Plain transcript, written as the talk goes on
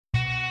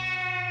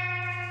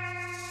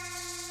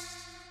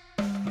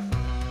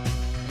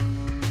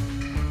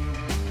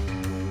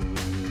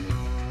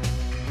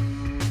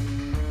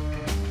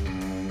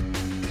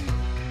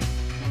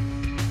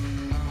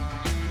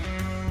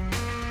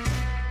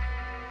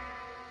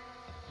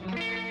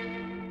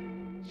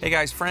Hey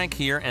guys, Frank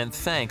here, and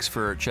thanks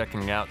for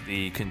checking out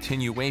the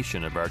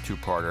continuation of our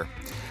two-parter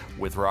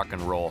with Rock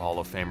and Roll Hall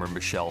of Famer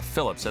Michelle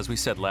Phillips. As we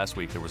said last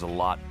week, there was a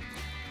lot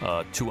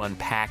to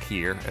unpack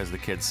here, as the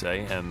kids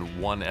say, and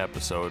one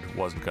episode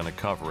wasn't going to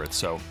cover it,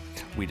 so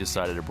we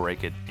decided to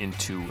break it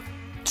into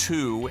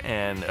two,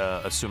 and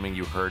assuming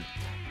you heard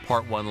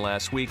part one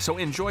last week, so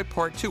enjoy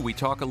part two. We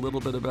talk a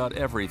little bit about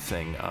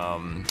everything.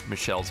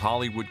 Michelle's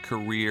Hollywood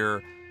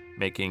career,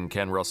 making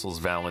Ken Russell's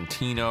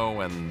Valentino,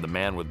 and The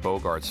Man with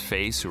Bogart's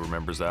Face, who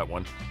remembers that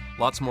one.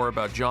 Lots more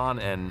about John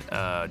and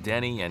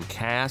Denny and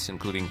Cass,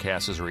 including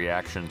Cass's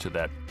reaction to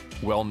that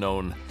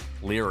well-known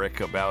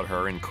lyric about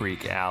her in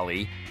Creek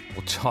Alley.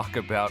 We'll talk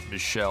about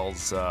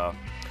Michelle's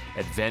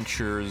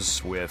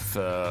adventures with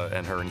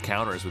and her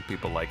encounters with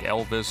people like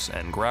Elvis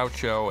and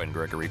Groucho and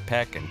Gregory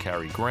Peck and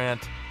Cary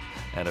Grant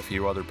and a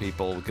few other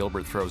people.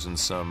 Gilbert throws in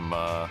some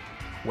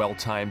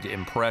well-timed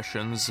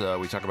impressions.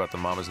 We talk about the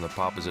Mamas and the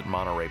Papas at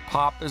Monterey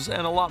Pop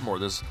and a lot more.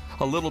 There's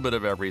a little bit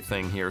of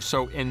everything here.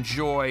 So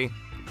enjoy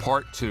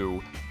part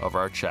two of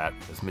our chat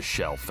with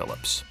Michelle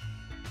Phillips.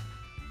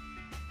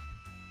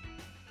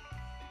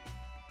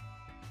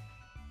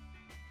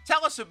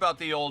 Tell us about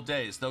the old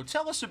days, though.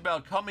 Tell us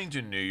about coming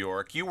to New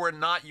York. You were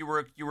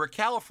a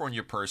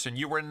California person.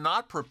 You were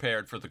not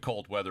prepared for the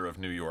cold weather of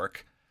New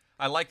York.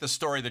 I like the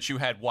story that you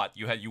had. What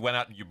you went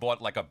out and you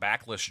bought like a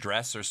backless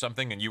dress or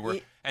something, and you were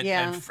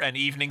and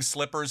evening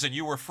slippers, and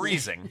you were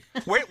freezing.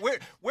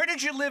 Where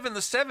did you live in the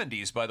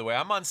 70s? By the way,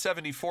 I'm on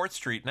 74th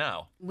Street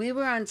now. We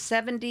were on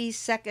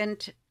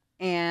 72nd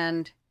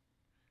and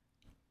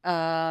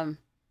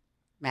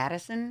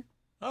Madison.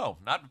 Oh,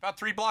 not about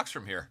 3 blocks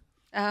from here.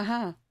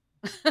 Uh-huh.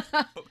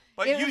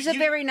 But it was a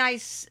very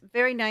nice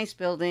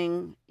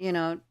building. You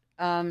know,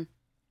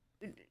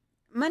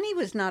 money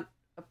was not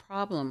a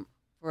problem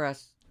for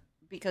us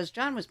because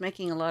John was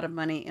making a lot of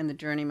money in the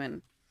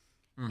Journeyman,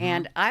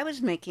 and I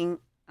was making.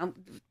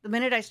 The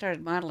minute I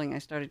started modeling, I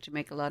started to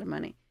make a lot of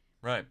money.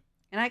 Right.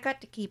 And I got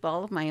to keep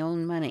all of my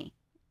own money,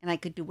 and I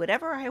could do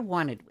whatever I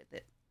wanted with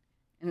it,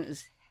 and it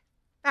was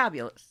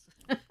fabulous.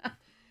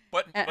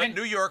 But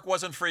New York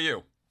wasn't for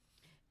you.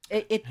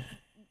 It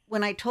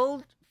when I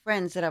told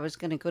friends that I was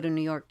going to go to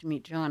New York to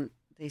meet John,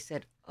 they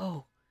said,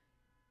 "Oh,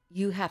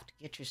 you have to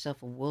get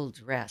yourself a wool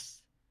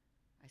dress."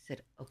 I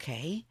said,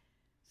 "Okay."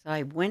 So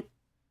I went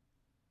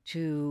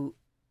to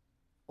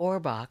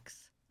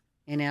Orbox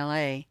in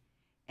LA,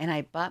 and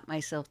I bought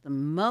myself the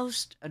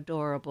most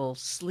adorable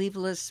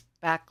sleeveless,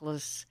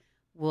 backless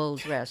wool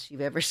dress you've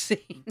ever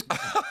seen.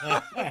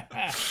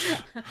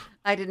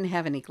 I didn't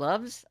have any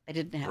gloves. I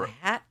didn't have a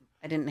hat.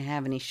 I didn't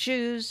have any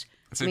shoes.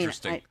 That's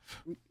interesting.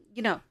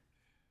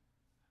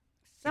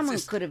 Someone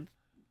could have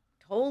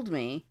told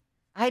me.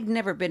 I'd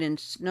never been in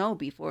snow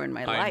before in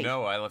my life. I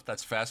know.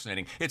 That's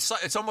fascinating.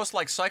 It's almost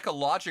like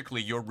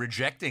psychologically you're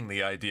rejecting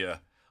the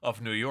idea of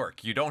New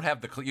York. You don't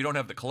have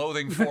the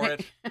clothing for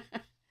it.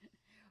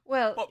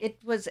 Well,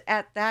 it was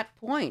at that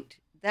point,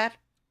 that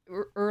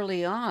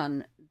early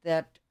on,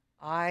 that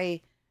I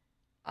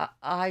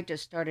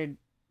just started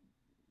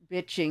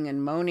bitching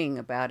and moaning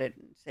about it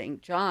and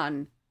saying,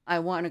 "John, I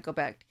want to go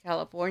back to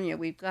California.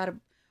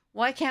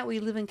 Why can't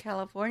we live in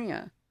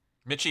California?"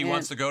 Mitchie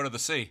wants to go to the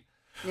sea.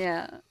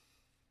 Yeah.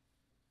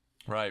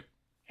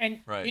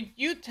 And Could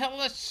you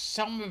tell us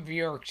some of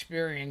your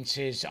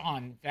experiences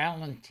on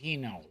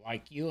Valentino,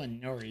 like you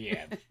and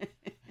Nureyev?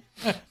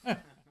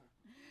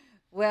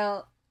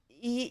 Well,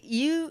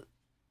 you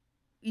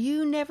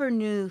never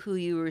knew who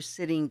you were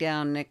sitting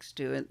down next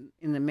to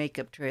in the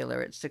makeup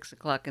trailer at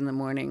 6:00 in the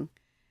morning.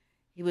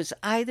 He was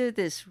either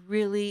this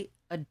really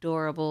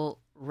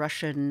adorable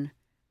Russian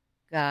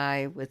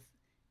guy with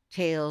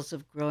tales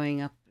of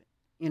growing up,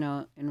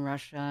 in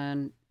Russia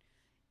and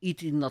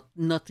eating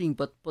nothing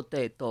but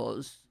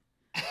potatoes.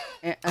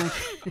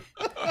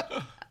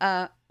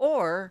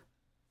 Or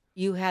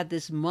you had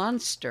this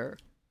monster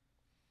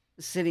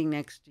sitting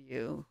next to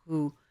you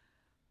who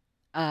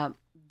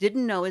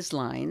didn't know his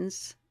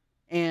lines.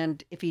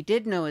 And if he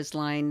did know his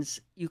lines,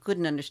 you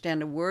couldn't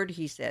understand a word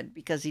he said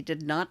because he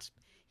did not.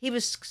 He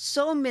was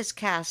so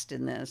miscast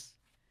in this.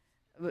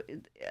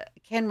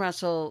 Ken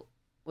Russell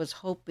was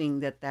hoping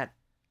that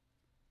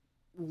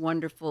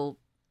wonderful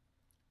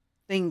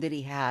thing that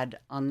he had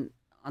on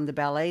the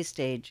ballet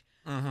stage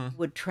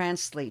would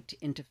translate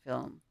into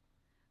film.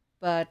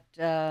 But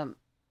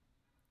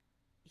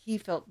he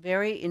felt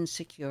very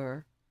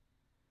insecure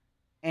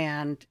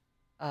and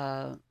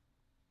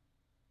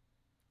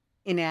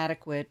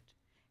inadequate.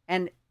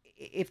 And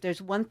if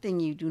there's one thing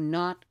you do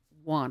not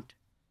want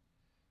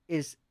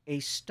is a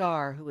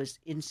star who is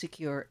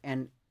insecure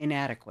and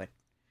inadequate,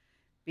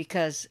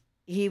 because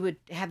he would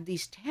have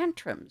these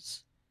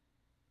tantrums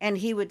and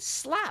he would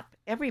slap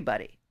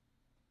everybody.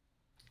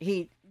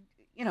 The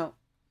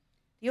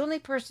only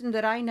person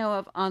that I know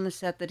of on the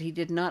set that he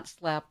did not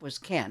slap was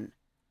Ken.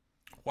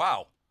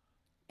 Wow.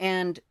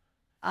 And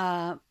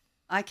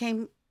I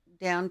came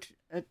down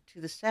to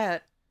the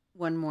set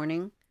one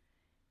morning,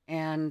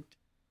 and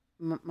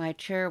my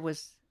chair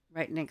was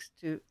right next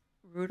to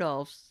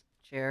Rudolph's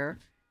chair,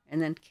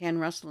 And then Ken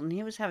Russell, and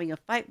he was having a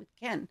fight with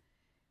Ken,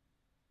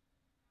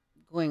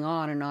 going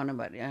on and on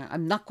about,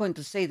 I'm not going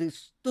to say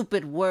these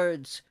stupid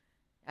words.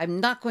 I'm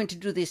not going to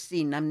do this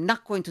scene. I'm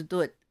not going to do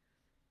it.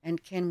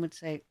 And Ken would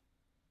say,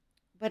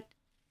 but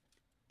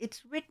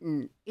it's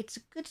written. It's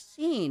a good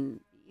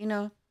scene.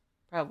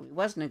 Probably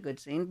wasn't a good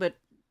scene, but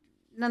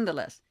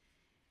nonetheless.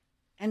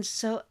 And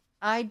so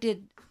I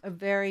did a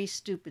very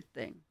stupid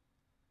thing.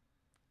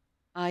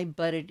 I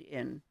butted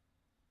in.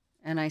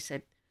 And I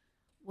said,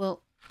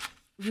 well,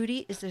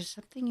 Rudy, is there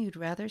something you'd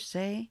rather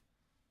say?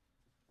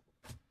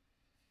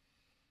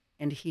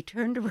 And he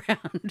turned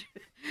around,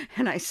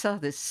 and I saw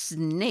this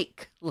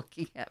snake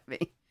looking at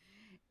me.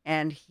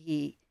 And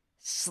he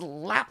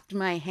slapped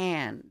my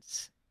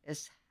hands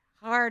as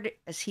hard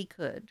as he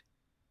could.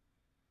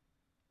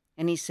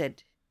 And he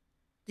said,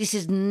 this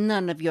is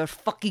none of your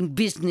fucking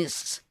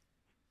business.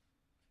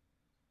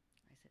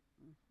 I said,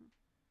 mm-hmm.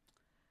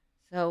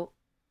 So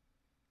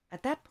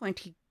at that point,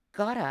 he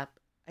got up.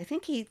 I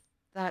think he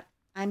thought,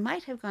 I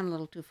might have gone a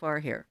little too far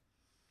here.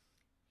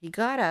 He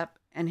got up,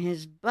 and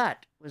his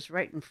butt was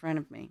right in front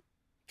of me.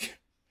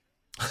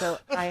 So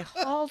I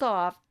hauled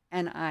off,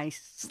 and I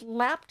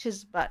slapped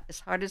his butt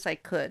as hard as I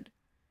could.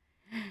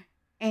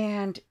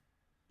 And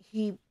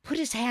he put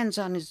his hands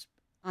on his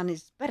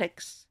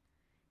buttocks,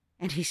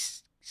 and he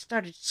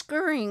started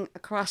scurrying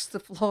across the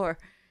floor,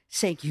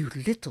 saying, you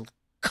little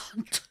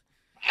cunt.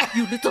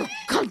 You little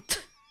cunt.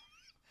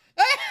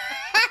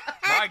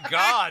 My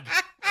God.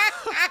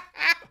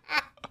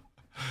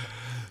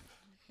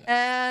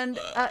 And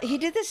he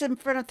did this in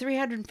front of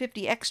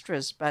 350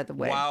 extras, by the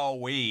way.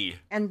 Wowee.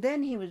 And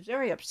then he was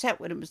very upset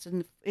when it was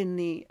in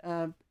the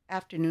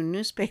afternoon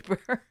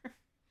newspaper.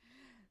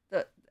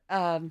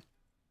 And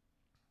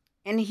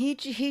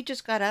he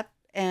just got up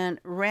and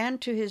ran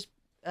to his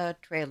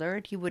trailer,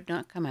 and he would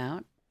not come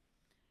out.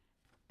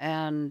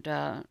 And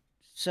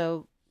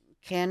so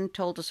Ken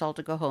told us all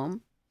to go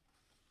home.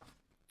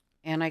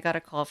 And I got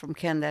a call from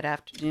Ken that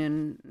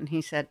afternoon, and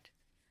he said,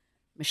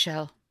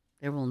 Michelle,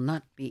 there will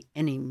not be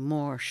any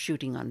more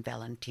shooting on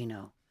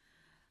Valentino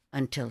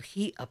until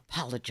he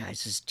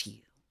apologizes to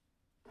you.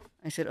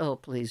 I said, oh,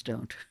 please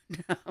don't.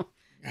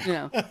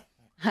 No.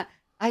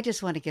 I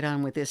just want to get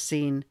on with this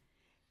scene.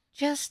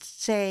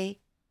 Just say,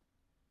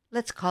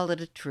 let's call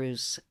it a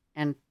truce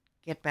and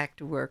get back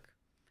to work.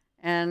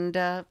 And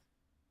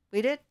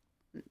we did.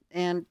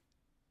 And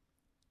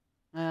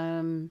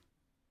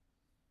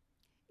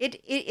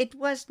it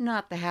was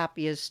not the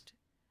happiest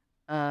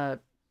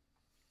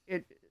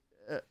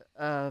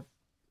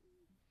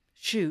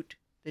shoot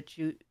that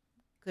you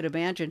could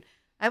imagine.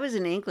 I was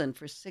in England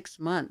for 6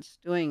 months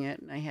doing it,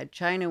 and I had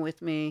China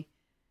with me.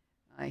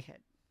 I had,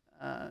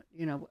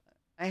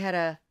 I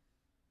had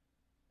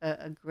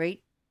a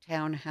great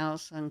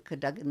townhouse on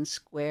Cadogan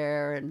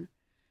Square, and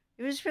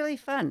it was really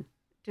fun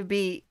to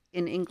be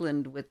in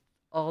England with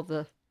all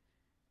the,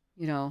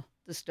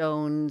 the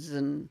Stones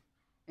and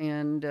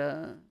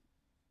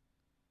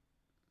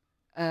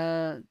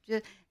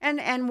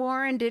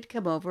Warren did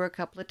come over a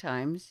couple of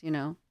times,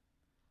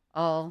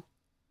 oh,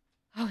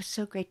 it's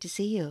so great to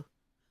see you.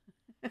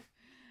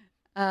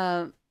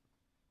 It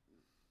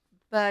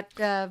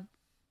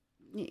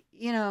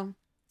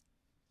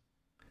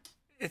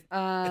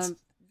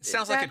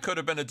sounds like it could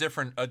have been a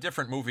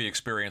different movie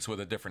experience with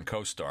a different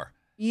co-star.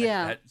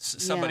 Yeah.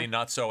 Somebody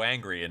not so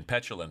angry and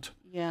petulant.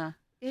 Yeah.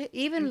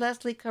 Even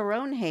Leslie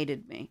Caron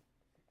hated me.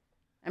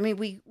 I mean,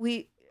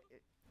 we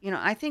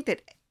I think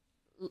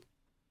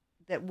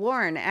that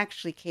Warren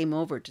actually came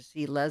over to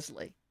see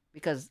Leslie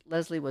because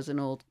Leslie was an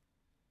old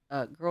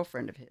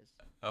girlfriend of his.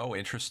 Oh,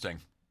 interesting.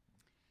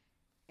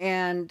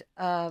 And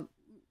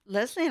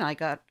Leslie and I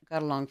got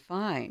along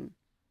fine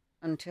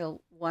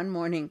until one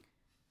morning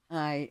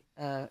I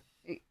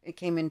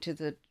came into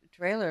the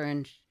trailer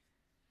and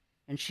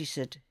she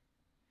said,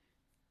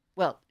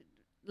 well,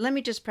 let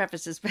me just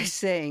preface this by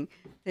saying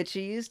that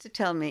she used to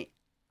tell me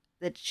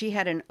that she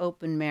had an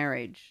open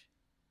marriage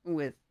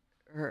with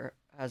her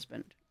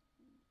husband,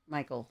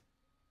 Michael.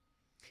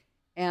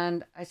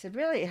 And I said,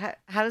 really?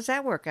 How does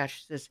that work out?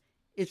 She says,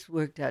 it's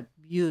worked out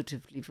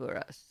beautifully for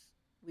us.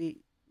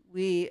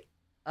 We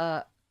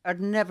are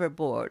never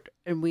bored,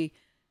 and we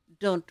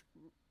don't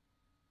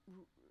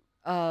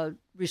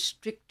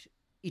restrict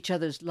each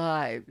other's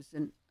lives.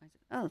 And I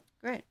said, oh,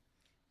 great.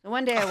 So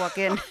one day I walk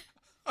in,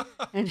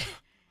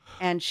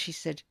 and she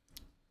said,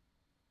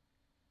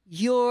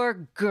 your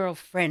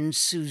girlfriend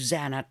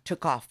Susanna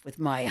took off with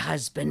my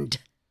husband.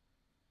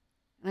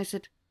 And I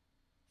said,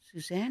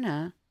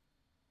 Susanna?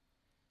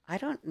 I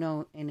don't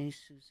know any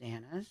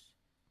Susannas.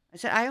 I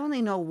said, I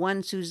only know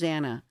one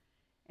Susanna,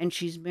 and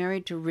she's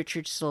married to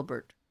Richard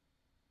Silbert.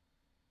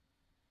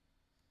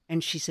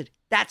 And she said,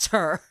 that's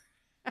her.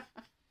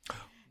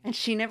 And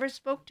she never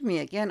spoke to me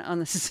again on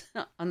the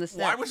set.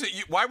 Why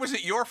was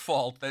it your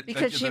fault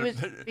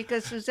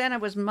because Susanna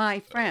was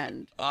my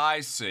friend. I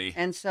see.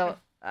 And so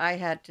I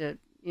had to,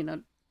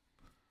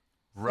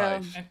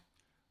 Right. So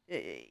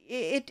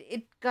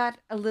it got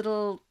a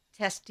little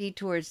testy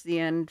towards the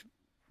end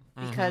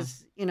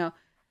because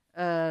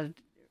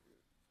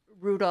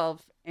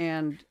Rudolph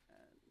and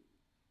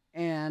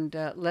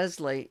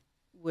Leslie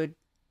would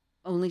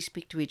only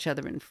speak to each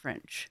other in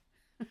French.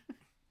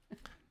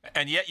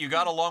 And yet you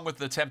got along with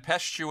the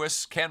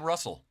tempestuous Ken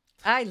Russell.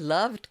 I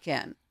loved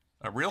Ken.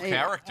 A real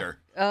character.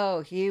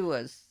 Oh, he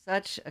was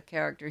such a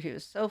character. He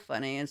was so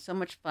funny and so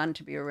much fun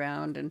to be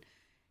around.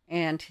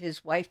 And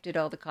his wife did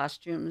all the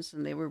costumes,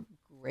 and they were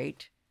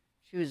great.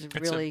 She was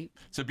really...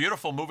 It's a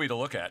beautiful movie to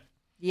look at.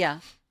 Yeah.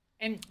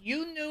 And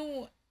you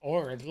knew,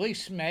 or at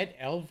least met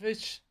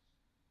Elvis?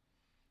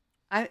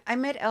 I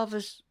met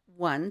Elvis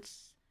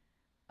once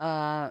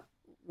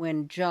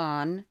when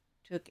John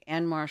took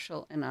Ann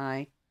Marshall and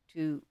I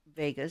to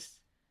Vegas,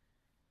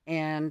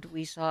 and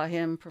we saw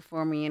him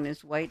performing in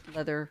his white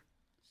leather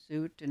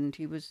suit, and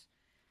it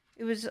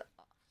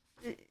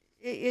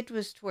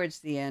was towards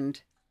the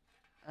end,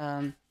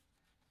 but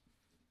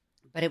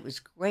it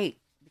was great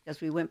because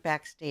we went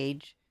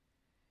backstage,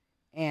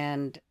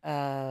 and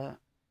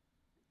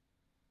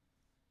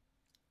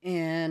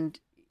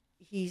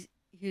he's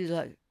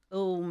like,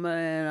 "Oh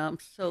man,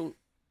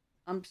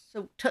 I'm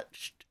so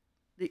touched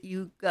that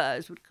you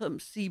guys would come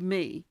see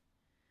me.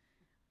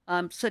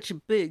 I'm such a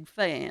big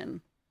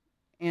fan."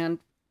 And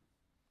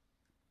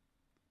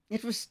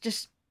it was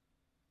just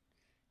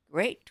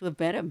great to have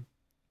met him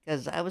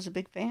because I was a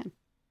big fan.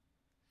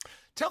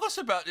 Tell us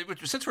about,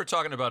 since we're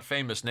talking about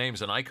famous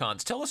names and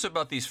icons, tell us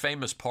about these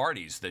famous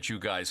parties that you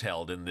guys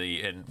held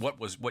in what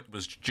was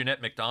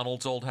Jeanette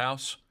MacDonald's old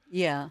house?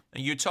 Yeah.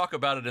 And you talk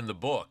about it in the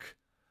book.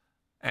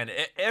 And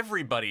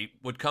everybody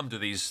would come to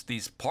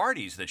these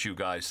parties that you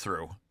guys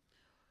threw.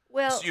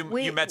 Well, so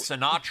you met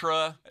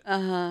Sinatra.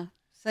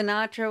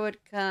 Sinatra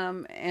would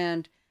come,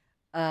 and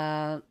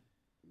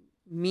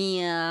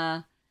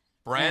Mia.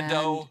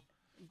 Brando.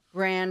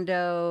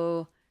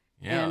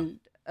 Yeah. And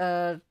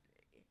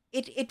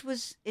it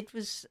was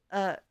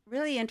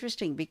really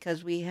interesting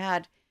because we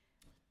had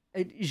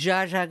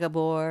Zsa Zsa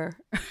Gabor.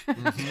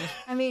 Mm-hmm.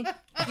 I mean,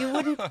 you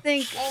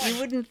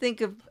wouldn't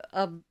think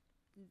of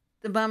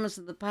the Mamas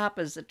and the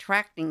Papas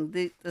attracting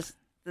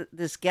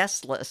this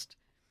guest list.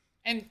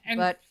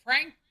 But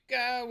Frank,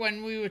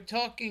 when we were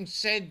talking,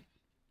 said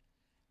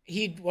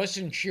he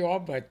wasn't sure,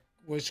 but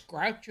was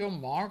Groucho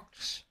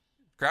Marx?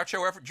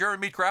 Groucho ever? Did you ever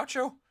meet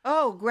Groucho?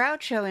 Oh,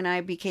 Groucho and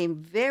I became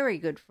very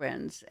good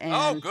friends. And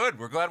oh, good.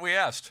 We're glad we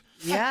asked.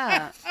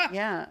 Yeah,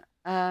 yeah.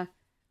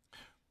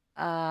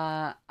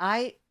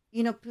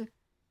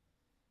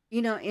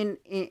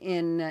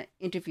 In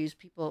interviews,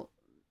 people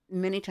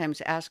many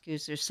times ask you,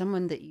 is there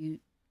someone that you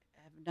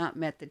have not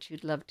met that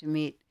you'd love to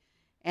meet?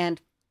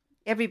 And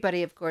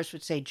everybody, of course,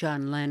 would say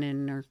John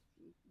Lennon or,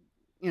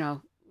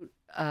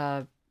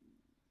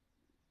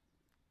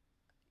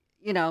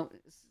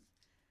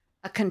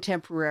 a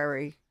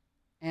contemporary.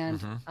 And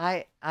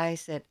mm-hmm. I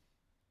said,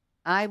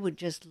 I would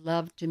just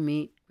love to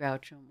meet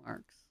Groucho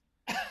Marx.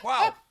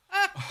 Wow.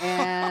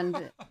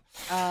 And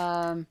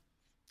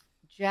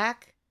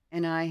Jack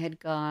and I had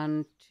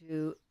gone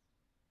to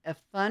a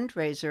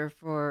fundraiser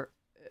for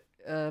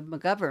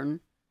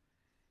McGovern,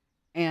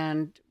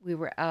 and we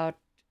were out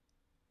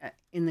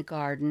in the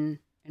garden,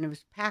 and it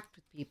was packed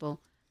with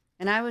people.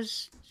 And I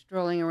was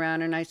strolling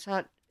around, and I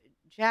saw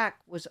Jack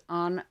was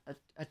on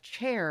a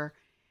chair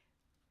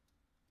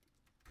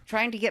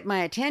trying to get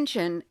my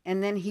attention,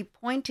 and then he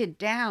pointed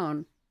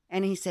down,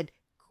 and he said,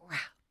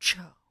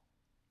 "Groucho."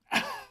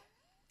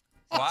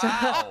 Wow.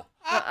 So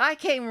I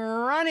came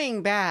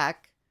running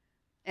back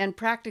and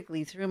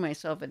practically threw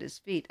myself at his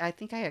feet. I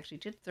think I actually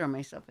did throw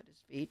myself at his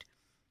feet.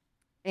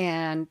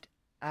 And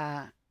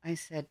I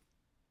said,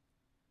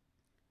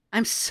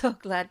 "I'm so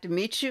glad to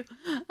meet you.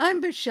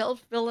 I'm Michelle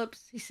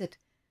Phillips." He said,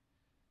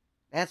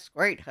 "That's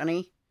great,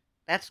 honey.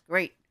 That's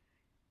great.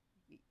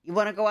 You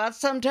want to go out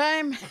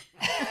sometime?"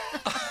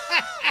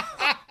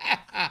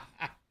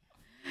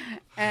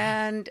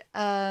 And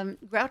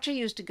Groucho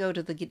used to go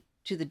to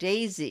the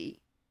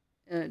Daisy,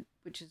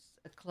 which is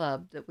a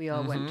club that we all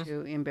mm-hmm. went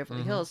to in Beverly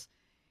mm-hmm. Hills.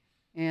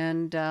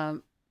 And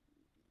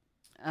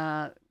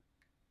I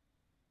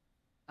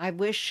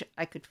wish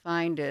I could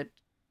find it.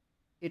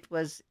 It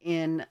was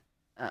in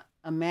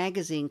a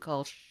magazine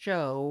called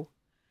Show.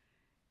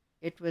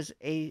 It was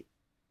a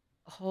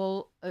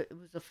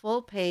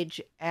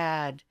full-page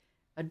ad,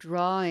 a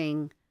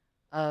drawing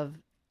of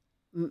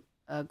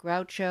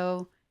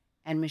Groucho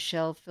and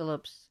Michelle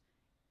Phillips.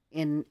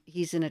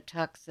 He's in a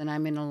tux and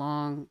I'm in a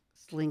long,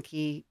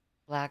 slinky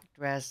black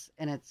dress,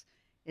 and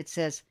it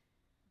says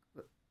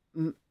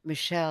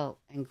Michelle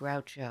and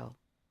Groucho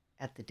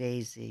at the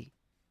Daisy.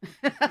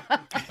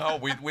 Oh,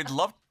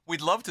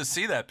 we'd love to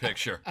see that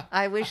picture.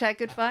 I wish I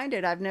could find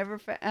it. I've never.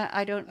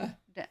 I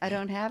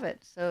don't have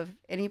it. So if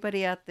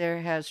anybody out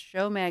there has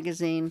Show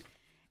magazine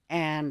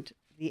and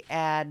the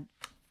ad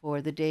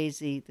for the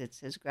Daisy that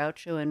says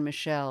Groucho and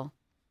Michelle,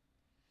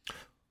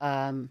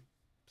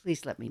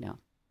 please let me know.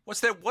 Was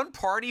there one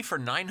party for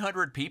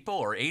 900 people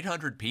or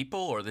 800 people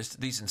or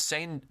these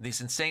insane?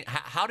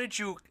 How did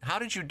you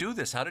do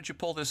this? How did you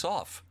pull this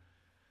off?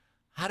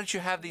 How did you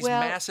have these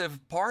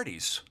massive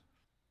parties?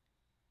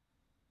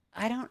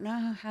 I don't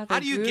know how. How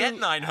do you get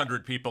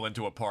 900 people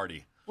into a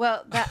party?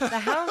 Well,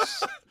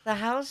 the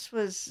house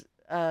was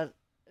a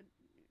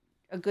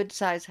good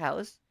size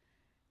house.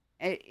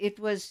 It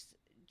was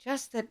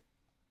just that,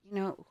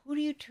 who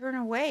do you turn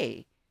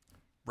away?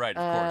 Right,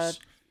 of Uh, course.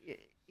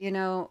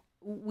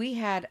 we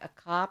had a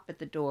cop at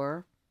the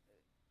door.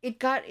 It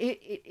got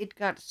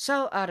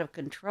so out of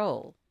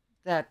control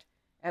that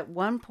at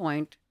one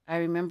point I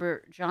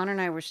remember John and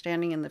I were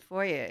standing in the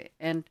foyer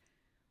and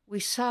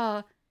we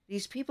saw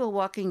these people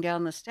walking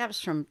down the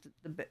steps from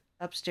the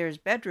upstairs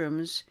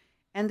bedrooms,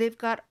 and they've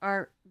got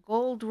our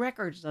gold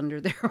records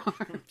under their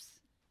arms.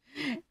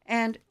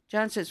 And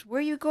John says, "Where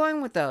are you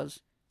going with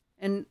those?"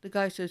 And the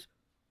guy says,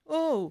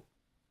 "Oh,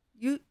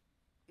 you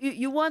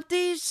want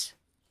these?"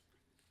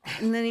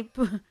 And then he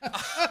put.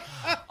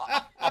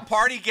 A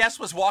party guest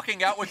was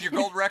walking out with your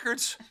gold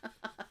records?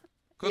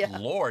 Good Yeah.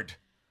 Lord.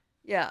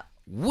 Yeah.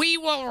 We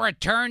will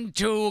return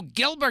to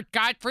Gilbert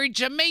Gottfried's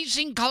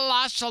Amazing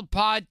Colossal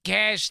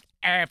podcast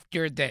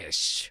after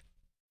this.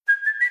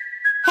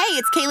 Hey,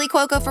 it's Kaylee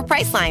Cuoco for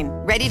Priceline.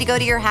 Ready to go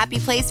to your happy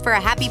place for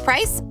a happy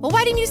price? Well,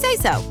 why didn't you say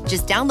so?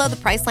 Just download the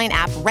Priceline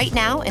app right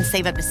now and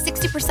save up to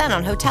 60%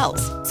 on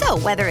hotels. So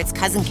whether it's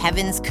Cousin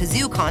Kevin's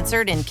Kazoo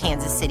concert in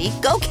Kansas City,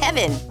 go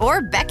Kevin,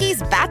 or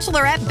Becky's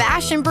Bachelorette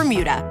Bash in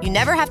Bermuda, you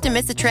never have to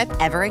miss a trip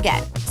ever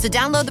again. So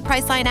download the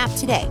Priceline app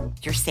today.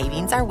 Your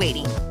savings are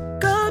waiting.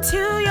 Go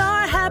to your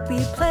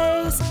happy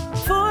place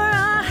for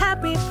a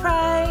happy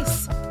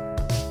price.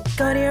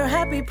 Go to your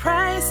happy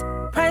price,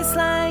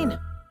 Priceline.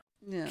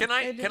 Yeah. Can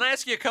I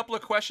ask you a couple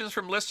of questions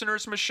from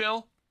listeners,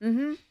 Michelle?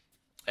 Mm-hmm.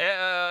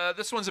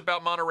 This one's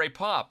about Monterey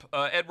Pop.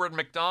 Edward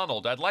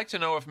McDonald. I'd like to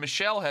know if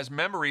Michelle has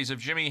memories of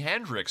Jimi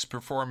Hendrix's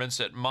performance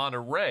at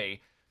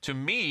Monterey. To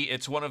me,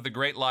 it's one of the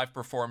great live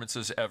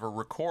performances ever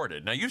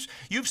recorded. Now,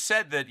 you've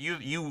said that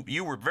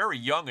you were very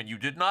young and you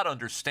did not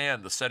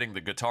understand the setting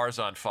the guitars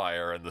on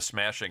fire and the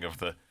smashing of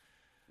the.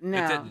 No,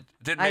 it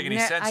didn't make any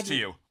sense to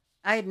you.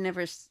 I had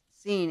never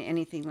seen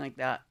anything like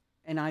that,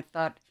 and I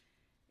thought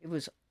it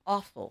was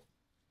awful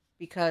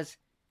because,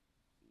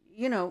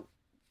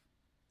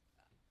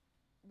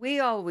 we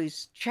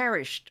always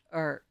cherished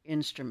our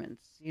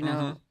instruments.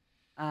 You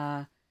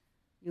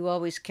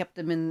always kept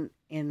them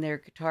in their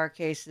guitar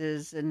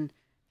cases and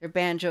their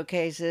banjo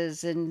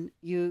cases, and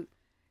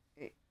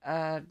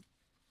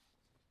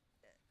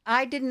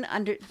I didn't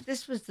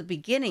this was the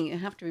beginning. You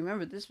have to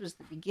remember, this was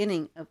the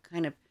beginning of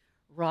kind of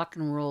rock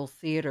and roll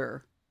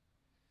theater,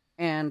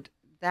 and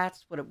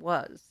that's what it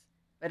was.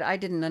 But I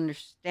didn't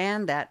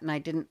understand that, and I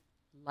didn't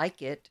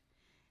like it,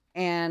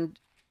 and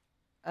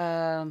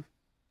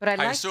but I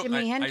liked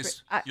Jimi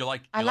Hendrix. You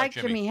like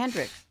Jimi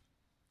Hendrix.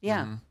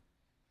 Yeah. Mm-hmm.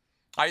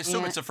 I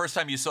assume it's the first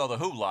time you saw The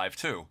Who live,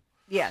 too.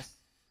 Yes.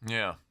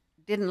 Yeah.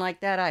 Didn't like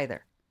that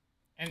either.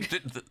 And,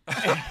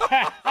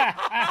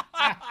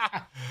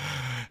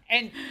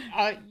 and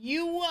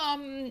you,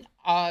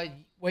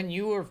 when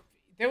you were,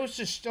 there was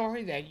a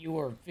story that you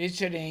were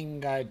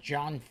visiting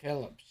John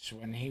Phillips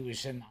when he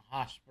was in the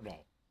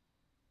hospital.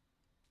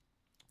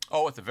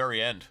 Oh, at the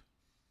very end.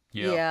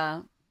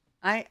 Yeah.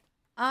 I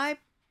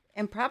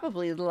am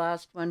probably the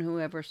last one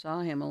who ever saw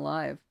him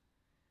alive,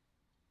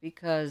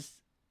 because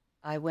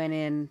I went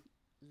in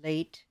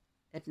late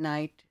at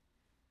night,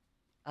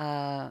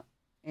 and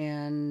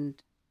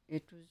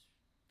it was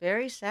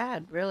very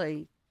sad,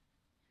 really.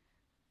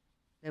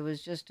 There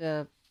was just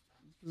a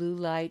blue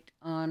light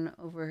on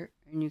over,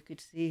 and you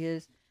could see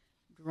his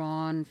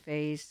drawn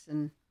face,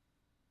 and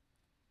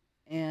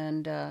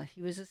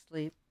he was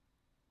asleep.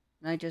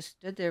 And I just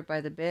stood there by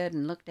the bed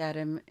and looked at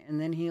him, and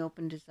then he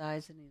opened his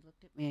eyes and he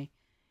looked at me,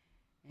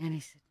 and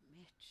he said,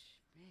 "Mitch."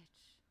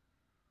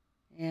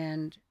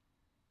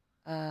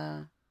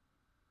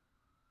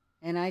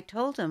 And I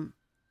told him,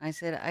 I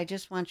said, "I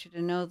just want you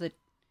to know that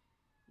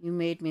you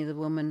made me the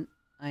woman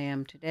I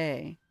am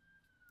today.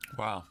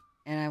 Wow.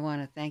 And I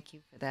want to thank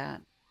you for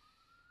that."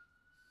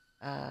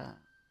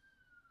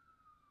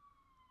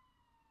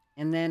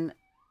 And then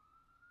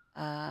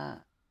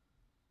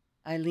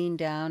I leaned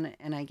down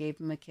and I gave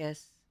him a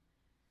kiss,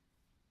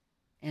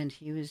 and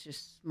he was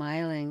just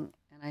smiling.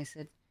 And I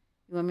said,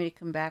 "You want me to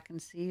come back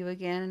and see you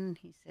again?" And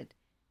he said,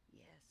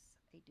 "Yes,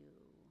 I do."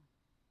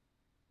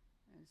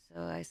 And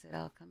so I said,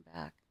 "I'll come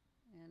back."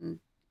 And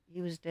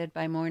he was dead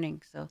by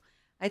morning. So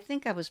I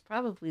think I was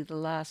probably the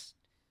last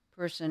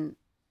person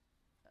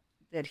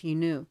that he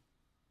knew,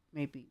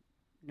 maybe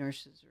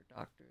nurses or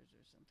doctors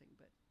or something.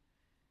 But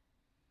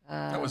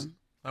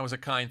that was a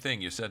kind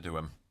thing you said to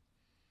him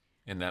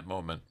in that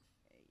moment.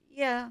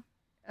 Yeah,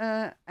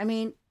 I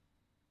mean,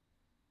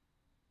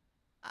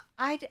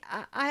 I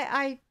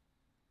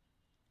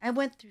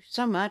went through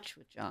so much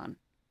with John,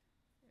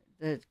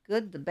 the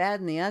good, the bad,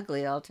 and the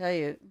ugly. I'll tell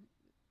you.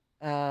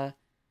 But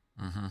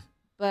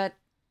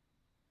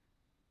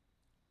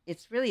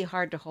it's really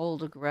hard to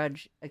hold a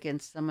grudge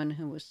against someone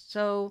who was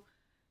so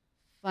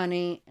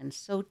funny and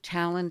so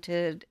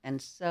talented and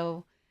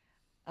so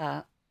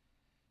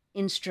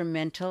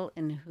instrumental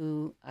in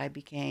who I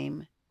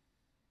became.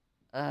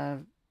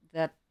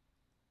 That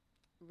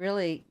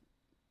really,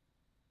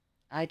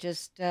 I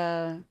just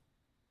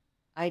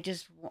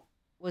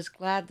was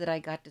glad that I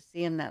got to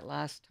see him that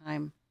last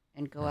time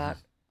and go out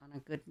on a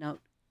good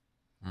note.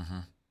 Mm-hmm.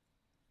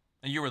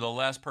 And you were the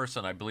last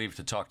person, I believe,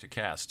 to talk to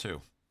Cass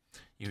too.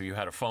 You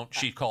had a phone.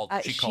 She called.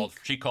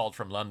 She called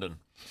from London.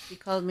 She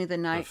called me the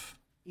night.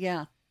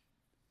 Yeah.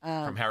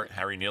 From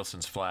Harry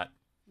Nielsen's flat.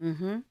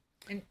 Mm-hmm.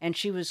 And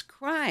she was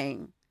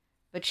crying,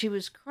 but she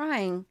was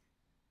crying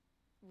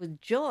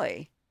with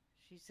joy.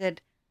 She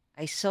said,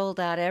 "I sold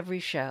out every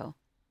show,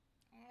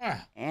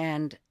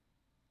 and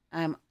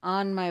I'm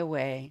on my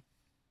way.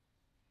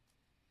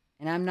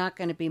 And I'm not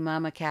going to be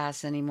Mama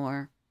Cass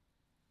anymore."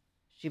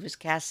 She was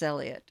Cass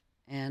Elliot,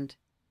 and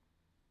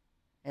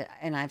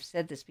I've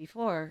said this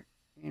before,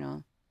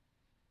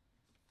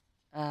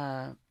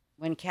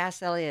 when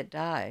Cass Elliot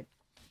died,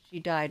 she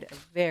died a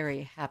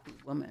very happy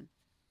woman,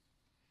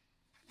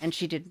 and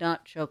she did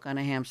not choke on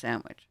a ham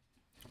sandwich.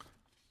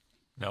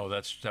 No,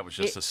 that was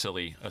just a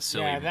silly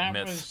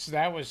myth.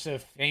 That was a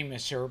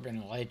famous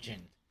urban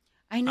legend.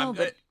 I know,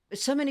 but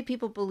so many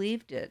people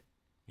believed it.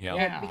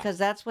 Yeah. Because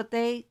that's what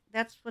they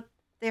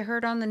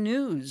heard on the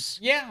news.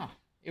 Yeah,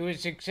 it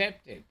was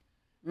accepted.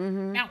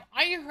 Mm-hmm. Now,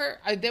 I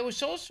heard there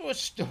was also a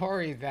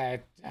story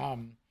that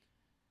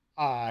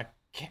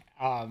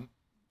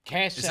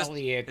Cass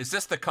Elliot... Is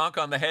this the conch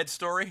on the head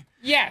story?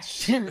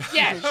 Yes,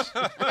 yes.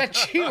 That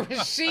she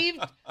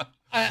received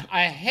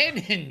a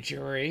head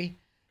injury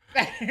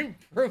that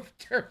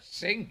improved her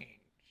singing,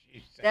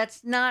 she said.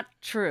 That's not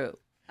true.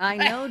 I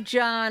know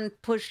John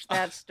pushed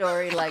that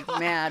story like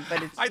mad,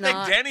 but it's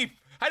not.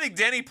 I think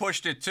Denny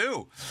pushed it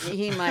too.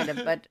 He might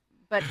have,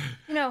 but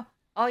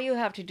all you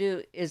have to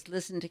do is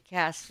listen to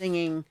Cass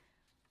singing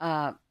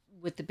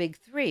with the Big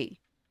Three.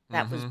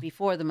 That was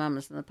before the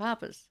Mamas and the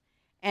Papas,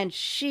 and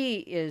she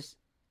is.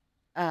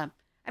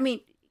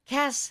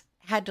 Cass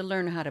had to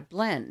learn how to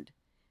blend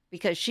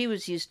because she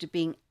was used to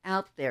being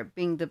out there,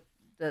 being the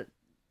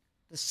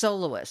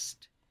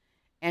soloist,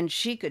 and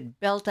she could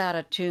belt out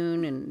a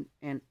tune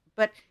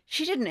but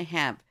she didn't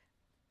have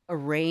a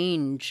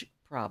range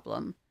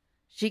problem.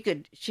 She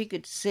could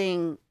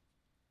sing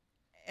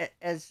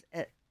as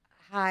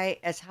high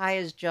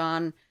as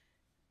John,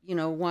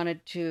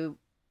 wanted to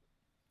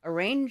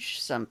arrange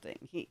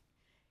something.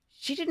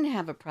 She didn't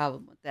have a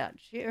problem with that.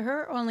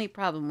 Her only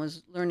problem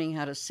was learning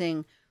how to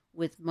sing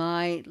with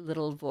my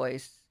little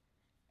voice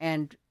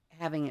and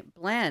having it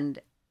blend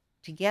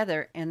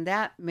together, and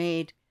that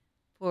made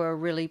for a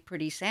really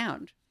pretty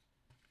sound.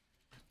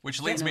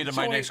 Which leads me to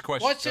my next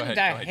question. Wasn't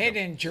that head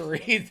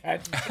injury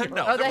that...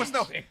 No, there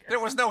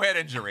was no head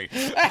injury.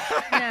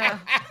 No,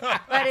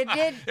 but it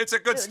did... It's a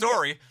good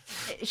story.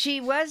 She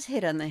was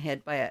hit on the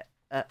head by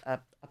a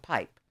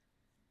pipe.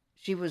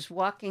 She was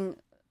walking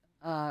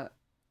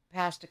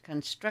past a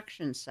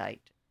construction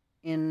site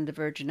in the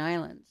Virgin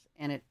Islands,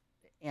 and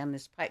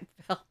this pipe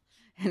fell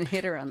and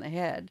hit her on the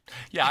head.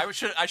 Yeah,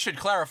 I should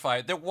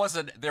clarify. There was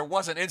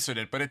an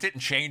incident, but it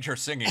didn't change her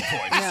singing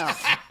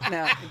voice.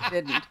 No, it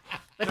didn't.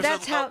 But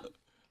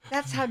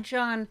that's how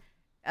John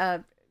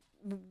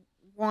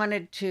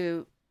wanted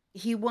to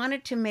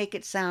make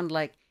it sound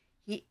like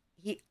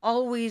he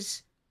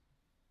always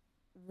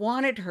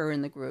wanted her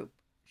in the group.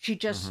 She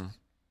just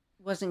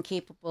wasn't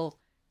capable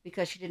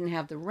because she didn't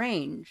have the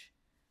range.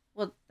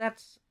 Well,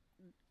 that's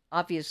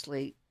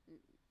obviously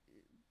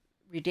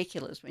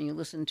ridiculous when you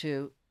listen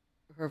to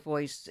her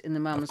voice in the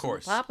Mamas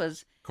and the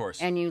Papas, of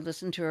course, and you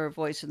listen to her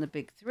voice in the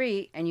Big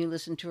Three, and you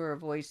listen to her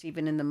voice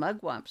even in the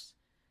Mugwumps.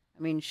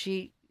 I mean,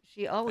 she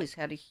always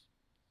had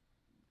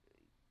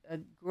a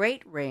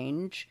great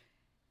range,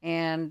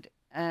 and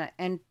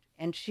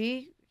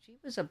she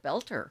was a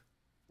belter.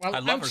 Well, I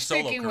love her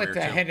solo sticking career with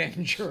the too. head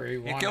injury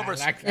one.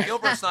 Gilbert's I like that.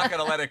 Gilbert's not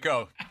going to let it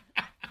go.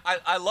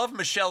 I love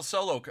Michelle's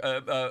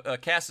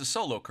Cass's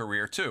solo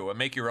career too.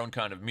 Make your own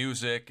kind of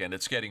music, and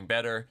it's getting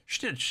better.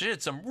 She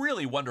did some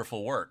really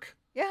wonderful work.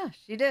 Yeah,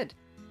 she did.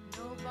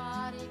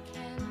 Nobody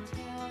can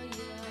tell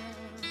you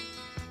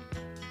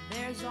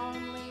there's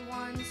only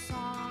one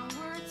song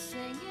worth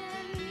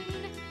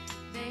singing.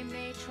 They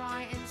may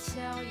try and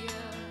sell you,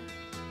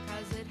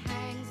 'cause it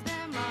hangs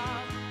them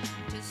up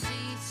to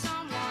see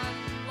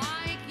someone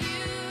like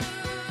you.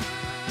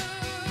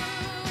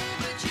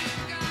 But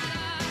you've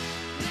gotta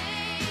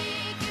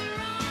make your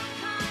own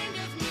kind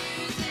of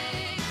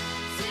music,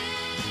 sing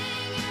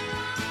your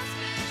own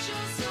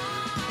special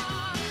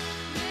song,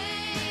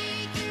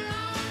 make your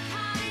own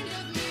kind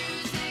of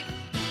music,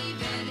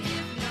 even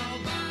if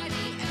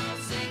nobody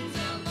else sings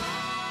along.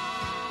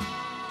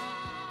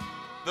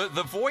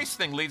 The voice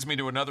thing leads me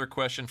to another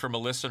question from a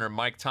listener,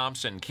 Mike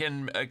Thompson.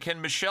 Can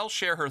Michelle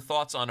share her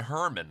thoughts on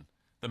Herman,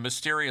 the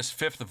mysterious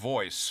fifth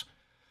voice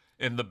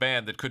in the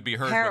band that could be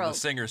heard when the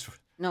singers...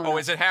 No.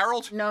 Is it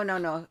Harold?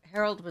 No.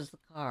 Harold was the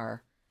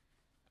car.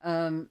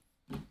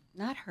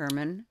 Not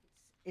Herman.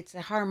 It's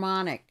a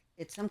harmonic.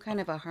 It's some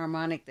kind of a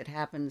harmonic that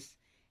happens,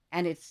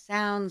 and it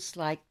sounds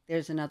like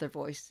there's another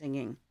voice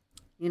singing.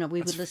 We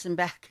would listen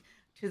back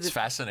to It's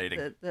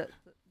fascinating. the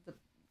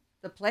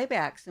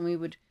playbacks, and we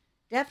would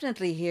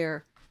definitely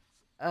hear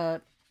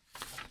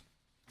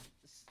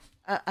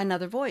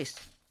another voice.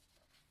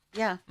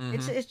 Yeah,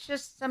 it's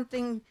just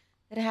something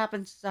it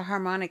happens. It's a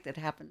harmonic that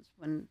happens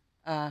when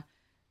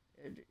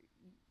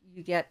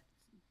you get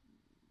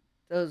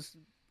those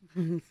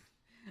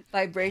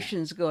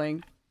vibrations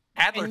going.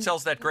 Adler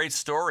tells that great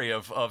story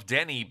of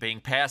Denny being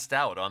passed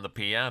out on the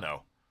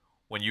piano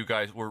when you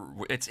guys were.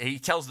 He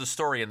tells the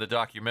story in the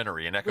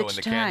documentary, An Echo Which in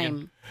the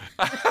time?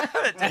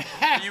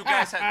 Canyon. You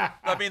guys had.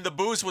 I mean, the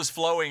booze was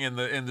flowing in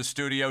the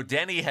studio.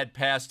 Denny had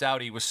passed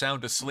out. He was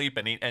sound asleep,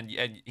 and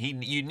he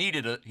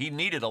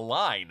needed a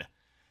line,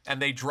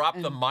 and they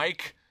dropped the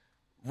mic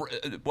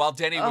while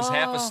Denny was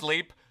half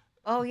asleep.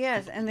 Oh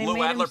yes, and they Lou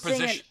made Adler him sing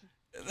position.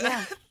 it.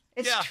 Yeah,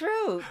 it's Yeah.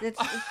 true.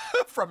 It's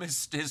From his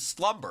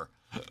slumber.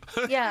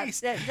 yeah,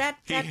 that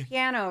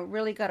piano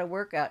really got a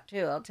workout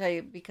too. I'll tell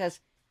you because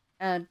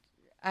I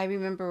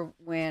remember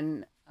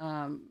when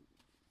John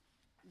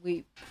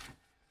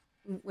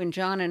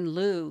and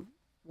Lou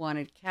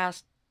wanted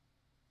Cass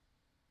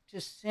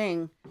to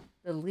sing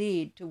the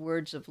lead to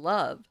 "Words of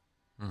Love,"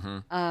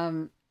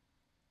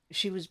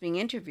 she was being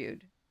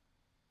interviewed,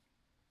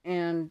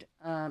 and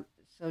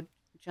so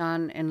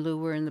John and Lou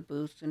were in the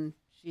booth, and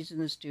she's in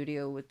the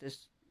studio with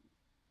this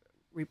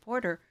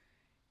reporter.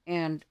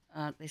 And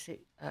they say,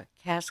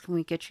 Cass, can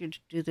we get you to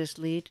do this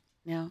lead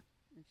now?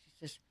 And she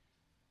says,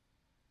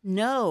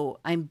 no,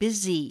 I'm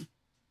busy.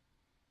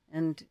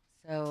 And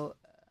so,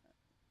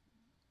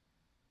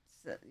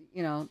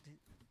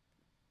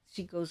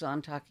 she goes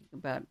on talking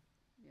about,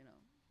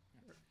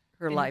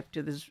 her life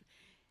to this.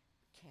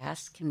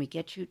 Cass, can we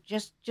get you?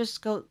 Just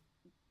go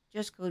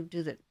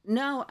do that.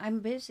 No,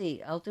 I'm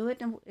busy. I'll do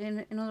it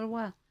in a little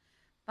while.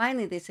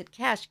 Finally, they said,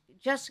 Cass,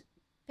 just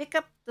pick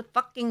up the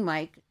fucking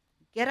mic,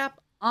 get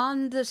up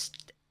on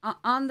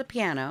the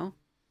piano.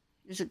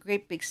 There's a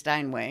great big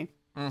Steinway.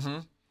 Mm-hmm.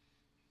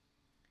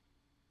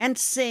 And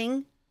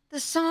sing the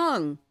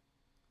song.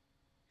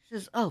 She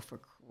says, oh, for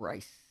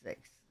Christ's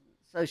sakes.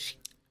 So she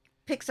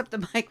picks up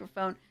the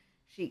microphone.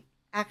 She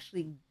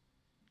actually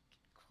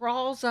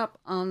crawls up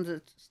on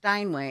the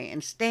Steinway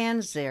and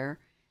stands there.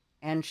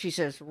 And she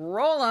says,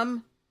 roll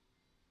 'em.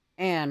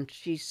 And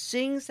she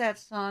sings that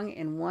song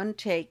in one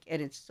take. And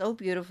it's so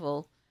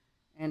beautiful.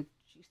 And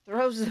she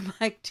throws the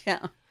mic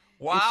down.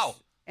 Wow.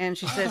 And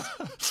she says,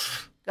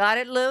 got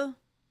it, Lou?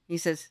 He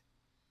says,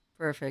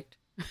 perfect.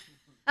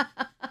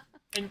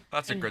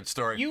 That's a good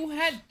story. You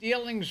had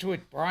dealings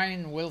with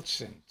Brian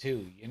Wilson,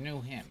 too. You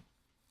knew him.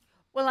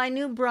 Well, I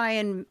knew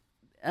Brian,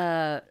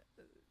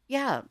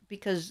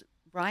 because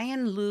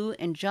Brian, Lou,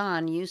 and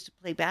John used to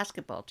play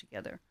basketball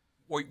together.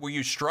 Were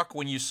you struck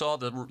when you saw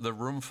the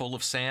room full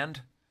of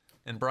sand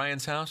in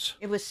Brian's house?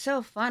 It was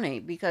so funny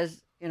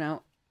because,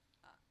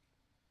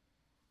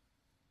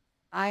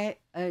 I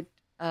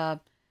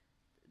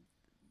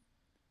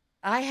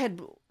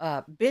had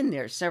been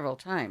there several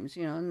times,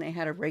 and they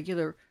had a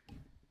regular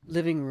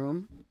living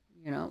room,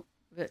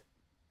 but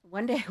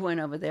one day I went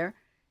over there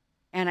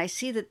and I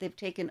see that they've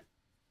taken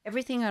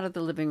everything out of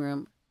the living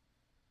room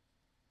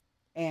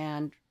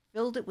and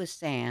filled it with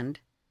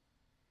sand,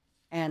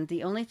 and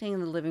the only thing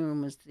in the living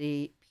room was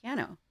the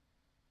piano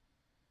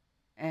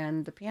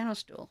and the piano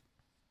stool.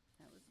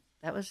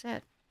 That was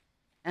it.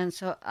 And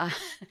so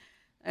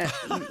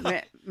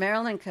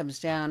Marilyn comes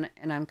down,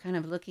 and I'm kind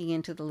of looking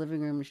into the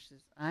living room, and she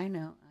says, I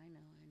know.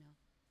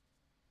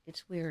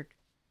 It's weird.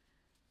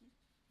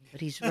 But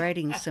he's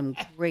writing some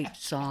great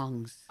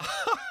songs.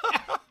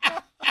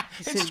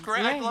 It's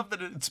great. I love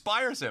that it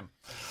inspires him.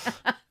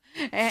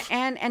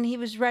 and he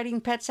was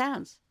writing Pet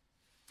Sounds.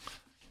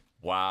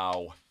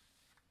 Wow.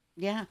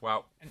 Yeah.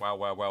 Wow.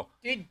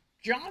 Did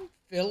John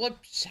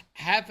Phillips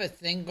have a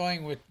thing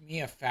going with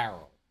Mia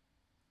Farrow?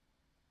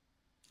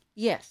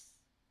 Yes.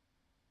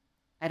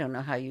 I don't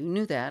know how you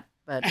knew that,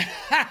 but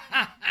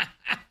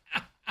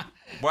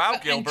Wow,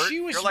 And Gilbert. she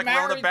was You're like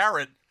Rhoda married-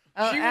 Barrett.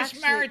 She was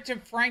actually, married to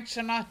Frank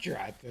Sinatra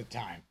at the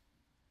time.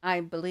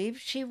 I believe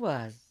she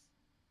was.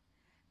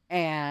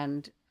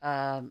 And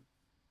I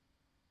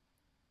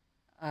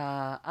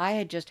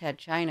had just had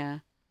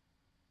China.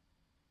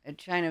 And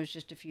China was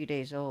just a few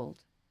days old.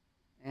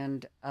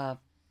 And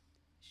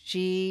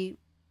she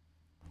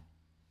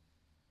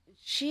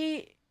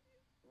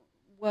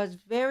was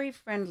very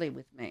friendly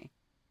with me.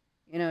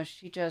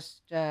 She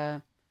just,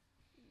 was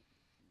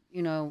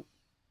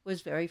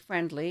very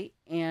friendly.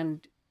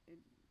 And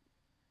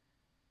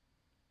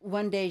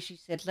one day she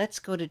said, let's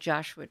go to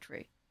Joshua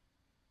Tree.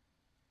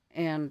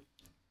 And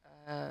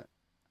I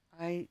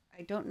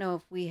don't know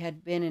if we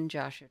had been in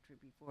Joshua Tree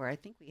before. I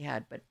think we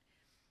had, but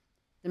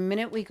the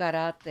minute we got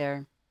out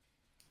there,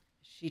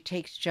 she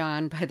takes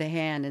John by the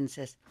hand and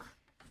says,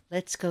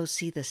 let's go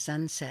see the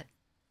sunset.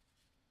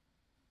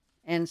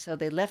 And so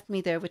they left me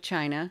there with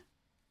China,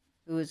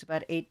 who was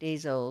about 8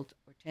 days old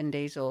or 10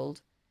 days old,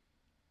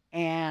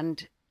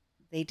 and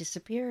they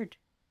disappeared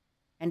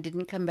and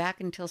didn't come back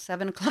until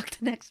 7 o'clock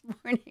the next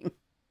morning.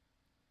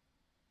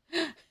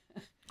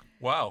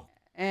 Wow.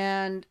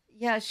 And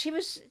yeah, she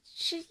was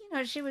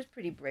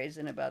pretty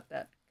brazen about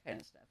that kind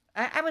of stuff.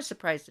 I was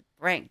surprised that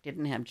Frank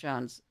didn't have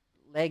John's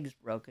legs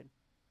broken.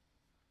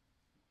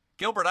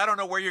 Gilbert, I don't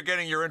know where you're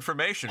getting your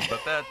information,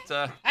 but that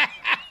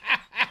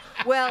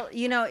Well,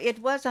 it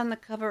was on the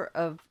cover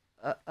of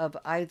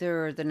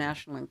either the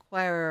National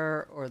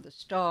Enquirer or the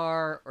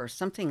Star or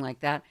something like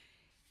that.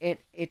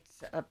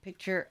 It's a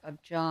picture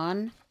of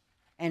John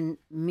and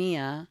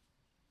Mia,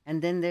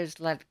 and then there's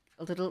like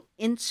a little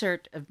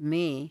insert of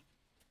me,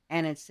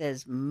 and it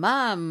says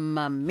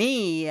 "Mamma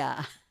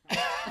Mia."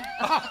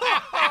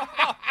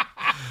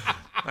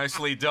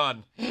 Nicely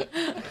done.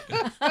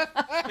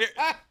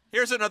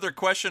 Here's another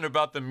question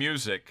about the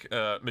music,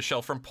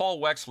 Michelle, from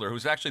Paul Wexler,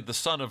 who's actually the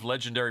son of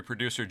legendary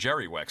producer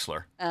Jerry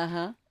Wexler.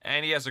 Uh-huh.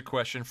 And he has a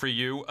question for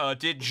you.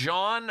 Did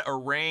John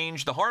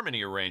arrange the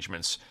harmony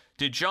arrangements?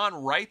 Did John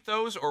write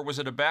those, or was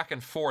it a back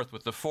and forth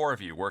with the four of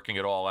you working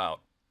it all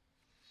out?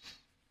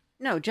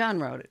 No, John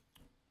wrote it.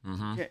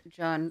 Mm-hmm.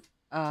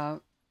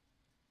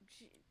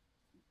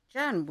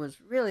 John was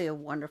really a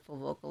wonderful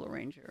vocal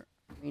arranger.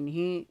 I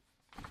mean,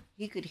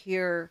 he could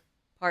hear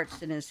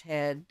parts in his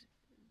head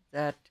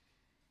that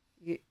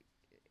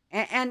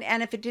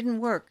and if it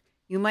didn't work,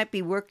 you might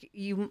be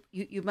you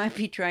might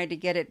be trying to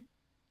get it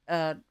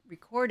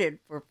recorded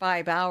for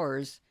 5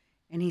 hours,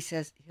 and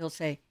he'll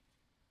say,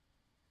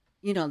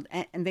 and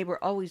they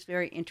were always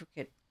very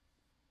intricate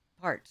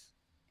parts,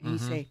 and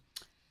he'd say,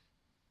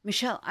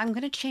 Michelle, I'm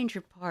going to change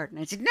your part, and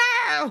I said,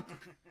 no.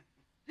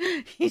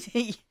 He'd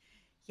say,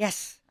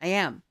 yes, I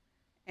am,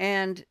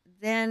 and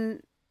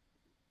then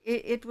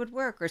it would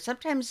work. Or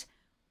sometimes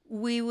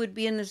we would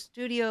be in the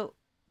studio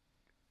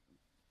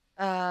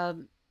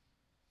trying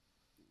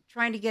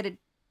to get it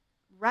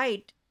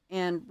right,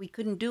 and we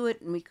couldn't do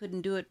it, and we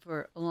couldn't do it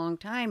for a long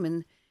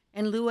time.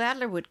 And Lou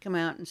Adler would come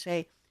out and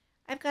say,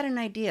 I've got an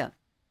idea.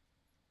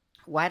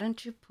 Why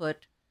don't you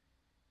put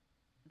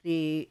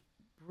the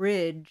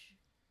bridge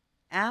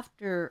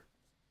after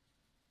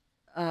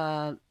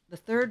the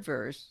third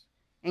verse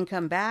and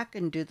come back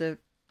and do the,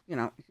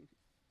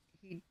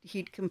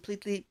 he'd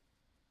completely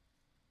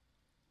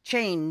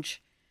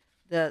change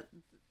the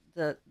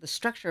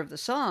structure of the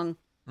song,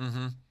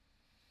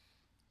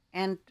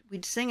 and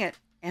we'd sing it,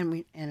 and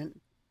we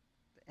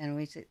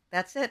say,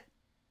 that's it.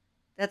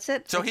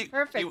 So it's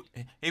perfect.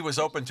 He was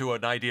open to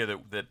an idea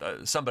that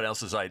somebody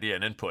else's idea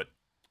and input.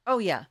 Oh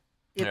yeah,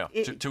 to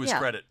his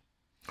credit.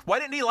 Why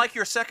didn't he like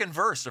your second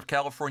verse of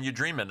California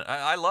Dreamin'?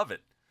 I love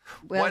it.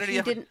 Well, Why did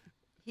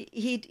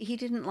he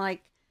didn't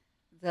like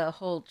the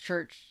whole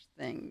church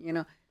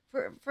thing.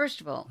 First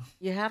of all,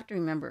 you have to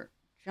remember,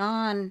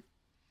 John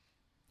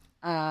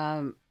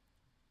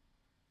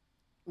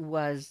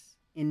was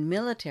in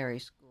military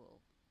school,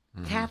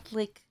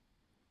 Catholic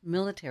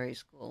military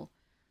school,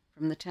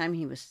 from the time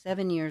he was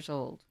 7 years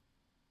old,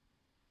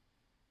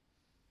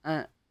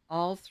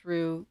 all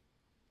through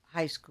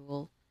high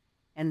school,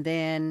 and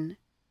then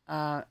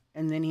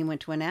he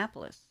went to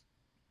Annapolis,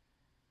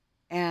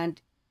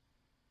 and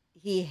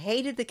he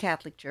hated the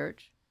Catholic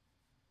Church,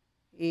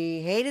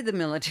 he hated the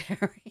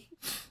military,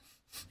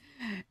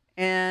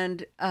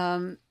 and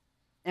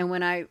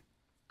when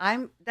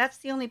that's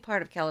the only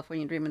part of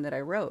California Dreamin' that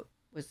I wrote,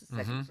 was the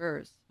second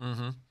verse.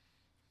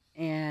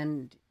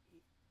 And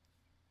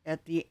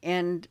at the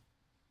end,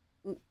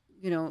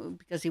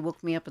 because he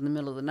woke me up in the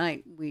middle of the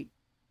night, we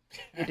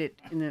did it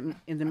in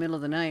the middle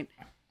of the night,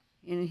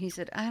 and he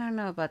said, I don't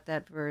know about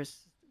that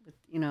verse with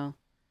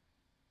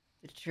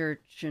the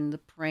church and the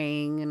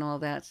praying and all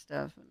that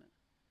stuff. And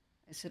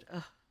I said,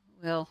 oh,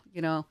 well,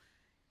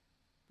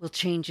 we'll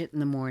change it in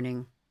the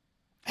morning.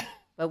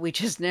 But we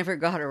just never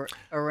got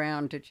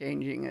around to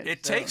changing it.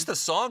 It takes the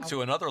song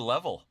to another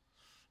level.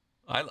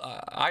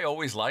 I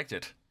always liked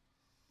it.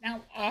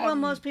 Now, well,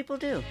 most people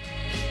do.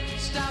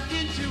 Stopped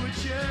into a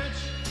church.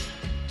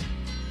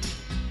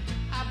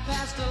 I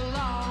passed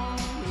along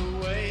the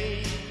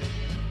way.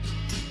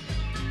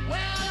 Well,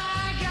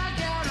 I got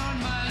down on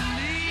my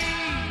knees,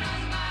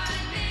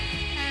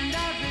 and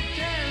I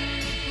pretend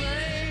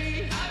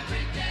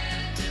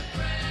to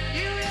pray.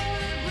 You know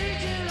the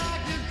preacher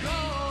like the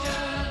cold.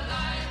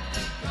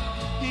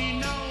 He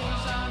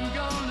knows I'm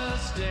gonna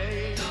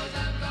stay.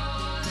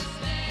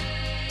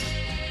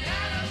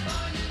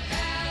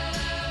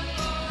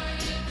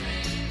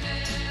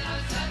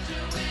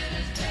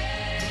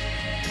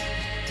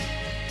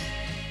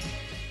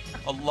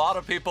 A lot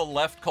of people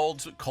left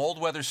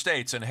cold weather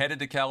states and headed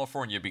to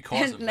California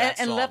because of that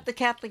song. And left the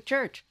Catholic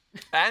Church.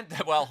 And,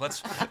 well,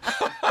 let's...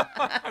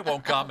 I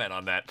won't comment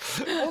on that.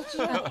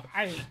 Also,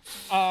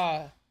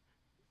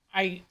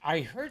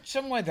 I heard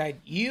somewhere that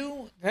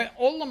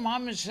all the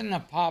mamas and the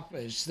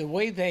papas, the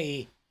way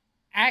they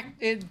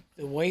acted,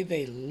 the way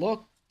they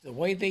looked, the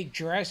way they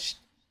dressed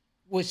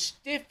was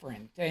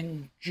different.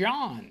 And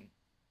John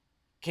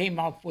came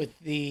up with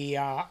the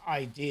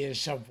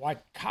ideas of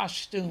what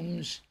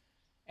costumes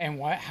and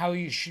how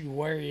you should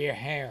wear your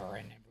hair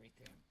and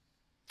everything.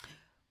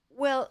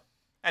 Well,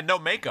 and no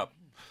makeup.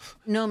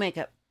 No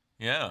makeup.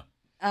 Yeah.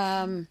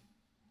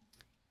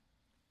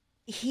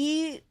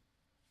 He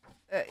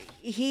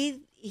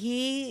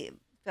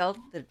felt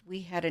that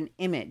we had an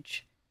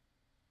image,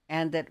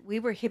 and that we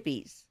were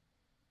hippies.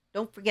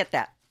 Don't forget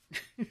that.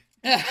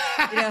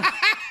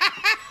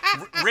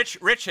 Rich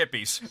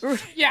hippies.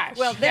 Yes.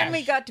 Well, then we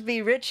yes. got to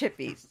be rich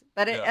hippies.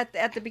 But Yeah.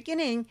 at the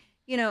beginning,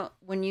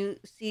 when you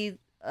see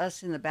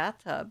us in the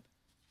bathtub,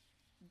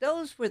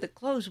 those were the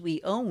clothes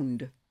we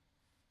owned.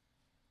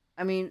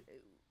 I mean,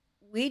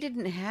 we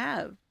didn't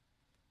have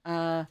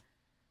uh,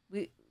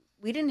 we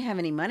didn't have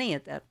any money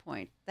at that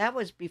point. That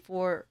was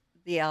before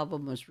the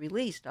album was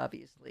released,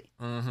 obviously,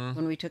 Mm-hmm.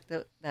 when we took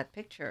that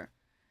picture.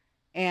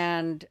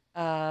 And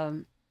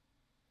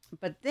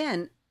but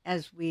then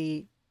as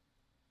we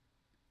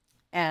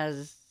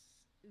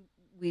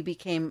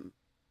became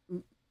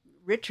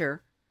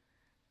richer,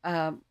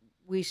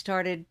 we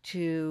started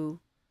to.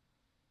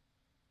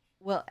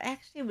 Well,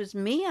 actually, it was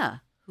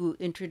Mia who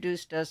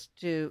introduced us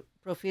to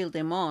Profil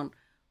de Monde,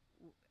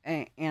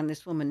 and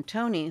this woman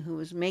Tony, who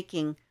was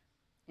making.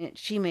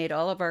 She made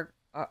all of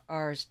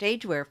our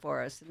stage wear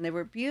for us, and they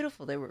were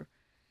beautiful. They were,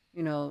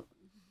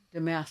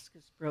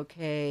 Damascus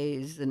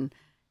brocades and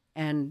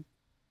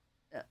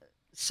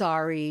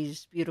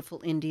saris,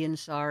 beautiful Indian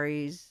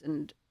saris,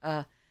 and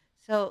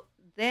so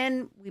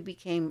then we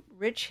became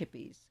rich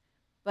hippies.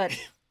 But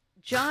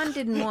John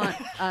didn't want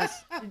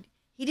us.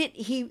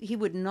 He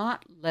would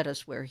not let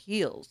us wear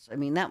heels. I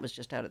mean, that was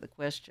just out of the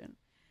question.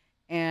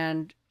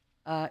 And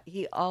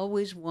he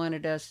always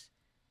wanted us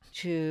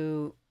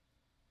to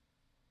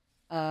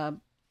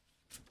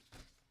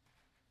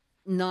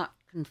not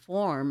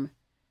conform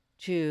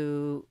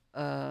to,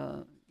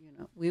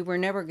 we were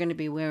never going to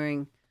be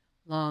wearing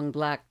long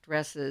black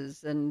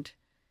dresses and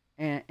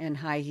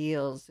high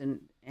heels,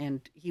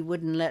 and he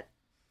wouldn't let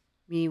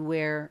me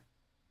wear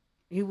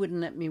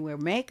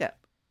makeup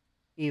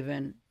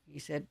even. He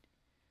said,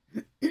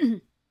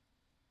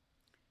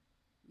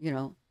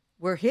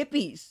 we're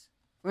hippies.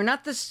 We're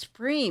not the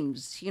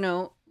Supremes,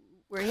 we're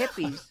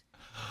hippies.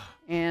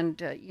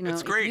 And,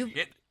 It's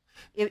great.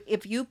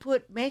 if you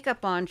put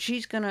makeup on,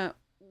 she's going to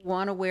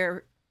want to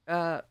wear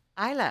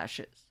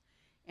eyelashes.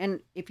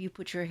 And if you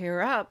put your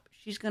hair up,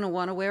 she's going to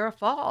want to wear a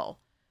fall,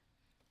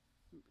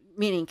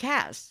 meaning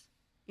Cass,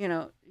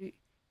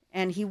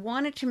 And he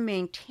wanted to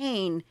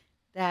maintain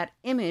that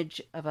image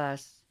of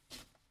us.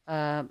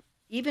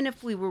 Even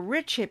if we were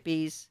rich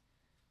hippies,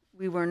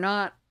 we were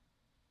not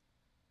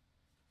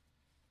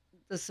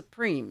the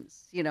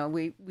Supremes.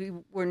 We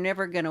were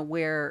never going to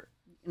wear,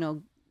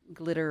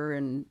 glitter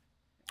and.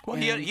 Well,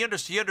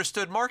 he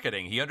understood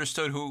marketing. He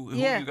understood who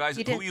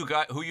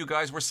you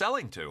guys were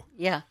selling to.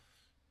 Yeah,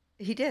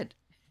 he did.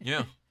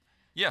 Yeah,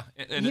 yeah.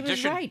 In He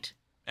addition, was right.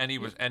 and he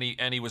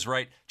was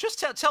right. Just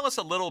tell us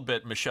a little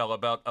bit, Michelle,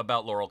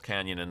 about Laurel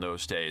Canyon in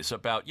those days.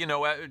 About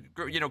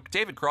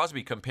David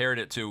Crosby compared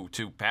it to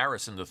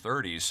Paris in the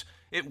 30s.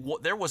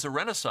 There was a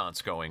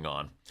renaissance going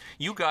on.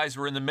 You guys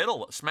were in the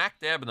middle, smack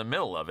dab in the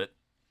middle of it.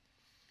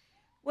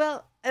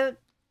 Well,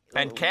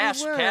 and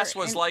Cass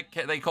was like,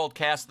 they called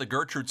Cass the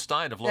Gertrude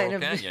Stein of Laurel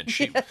Canyon.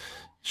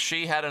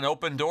 She had an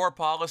open door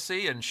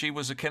policy, and she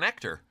was a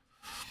connector.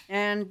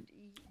 And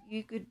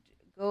you could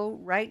go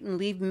write and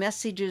leave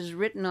messages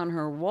written on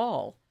her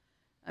wall.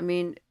 I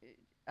mean,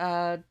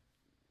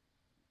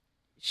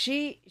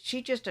 she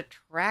just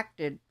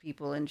attracted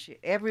people, and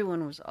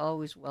everyone was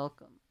always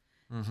welcome.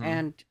 Mm-hmm.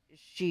 And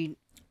she,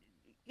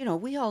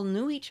 we all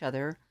knew each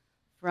other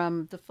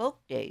from the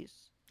folk days.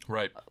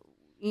 Right.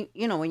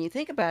 When you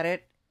think about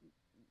it,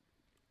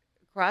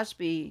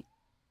 Crosby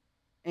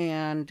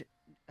and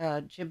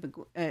Roger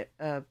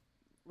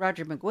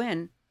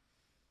McGuinn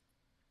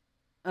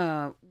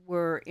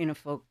were in a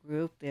folk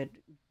group.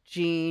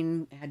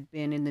 Gene had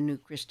been in the New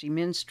Christie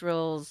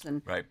Minstrels,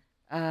 and right.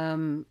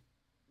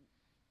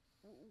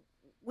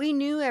 We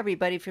knew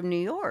everybody from New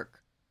York.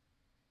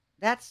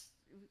 That's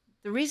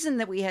the reason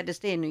that we had to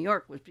stay in New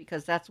York, was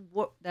because that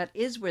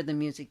is where the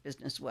music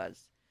business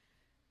was.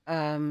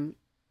 You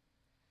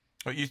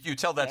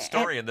tell that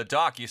story in the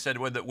doc. You said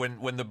when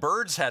the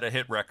Byrds had a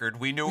hit record,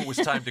 we knew it was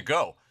time to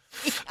go.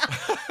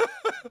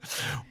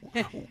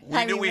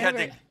 we knew we had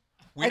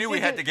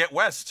to get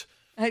west.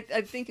 I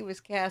think it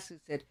was Cass who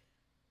said,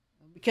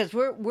 because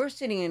we're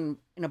sitting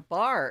in a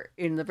bar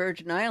in the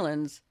Virgin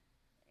Islands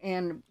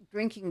and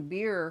drinking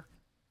beer,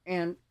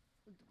 and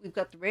we've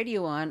got the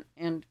radio on,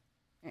 and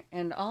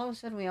all of a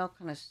sudden we all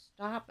kind of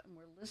stop and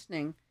we're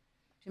listening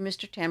to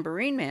Mr.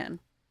 Tambourine Man,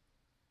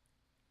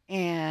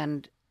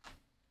 and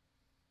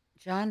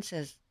John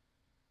says,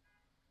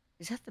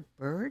 "Is that the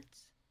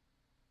Byrds?"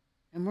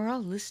 And we're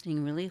all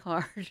listening really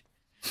hard.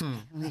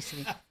 And we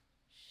say,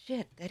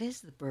 "Shit, that is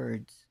the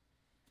Byrds."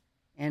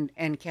 And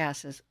Cass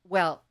says,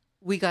 "Well,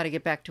 we got to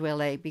get back to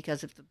L.A.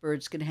 because if the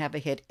Byrds can have a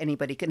hit,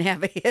 anybody can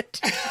have a hit."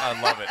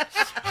 I love it.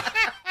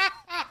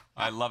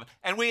 I love it.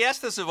 And we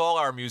ask this of all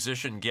our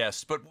musician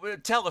guests,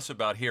 but tell us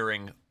about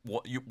hearing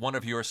one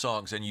of your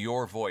songs and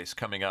your voice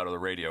coming out of the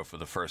radio for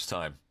the first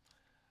time.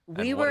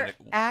 We were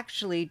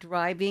actually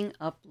driving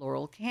up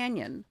Laurel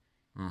Canyon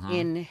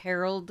in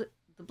Harold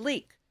the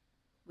Bleak,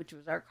 which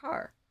was our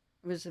car.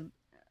 It was a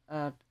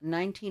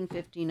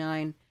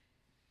 1959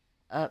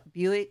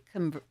 Buick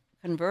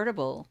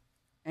convertible,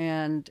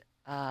 and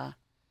I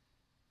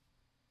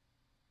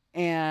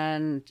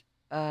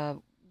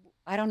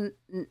don't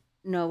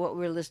know what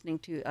we were listening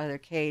to, either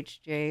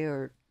KHJ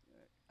or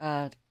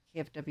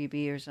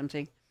KFWB or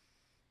something.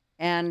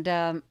 And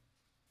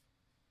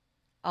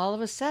all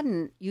of a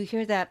sudden, you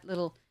hear that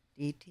little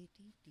dee, dee,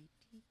 dee, dee,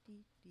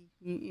 dee,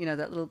 dee, dee,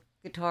 that little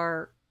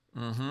guitar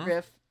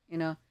riff,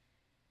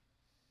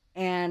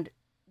 and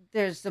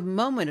there's a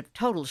moment of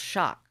total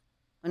shock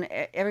when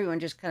everyone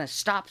just kind of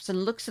stops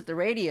and looks at the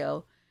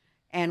radio,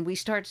 and we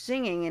start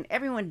singing, and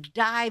everyone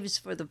dives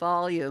for the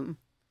volume,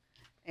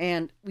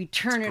 and we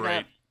turn it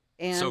up.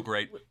 And so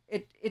great.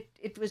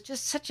 It was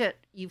just such a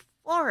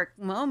euphoric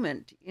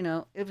moment.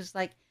 It was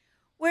like,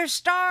 we're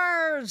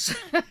stars.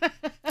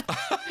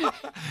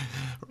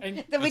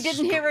 And That we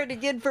didn't hear it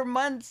again for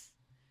months.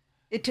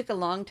 It took a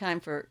long time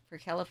for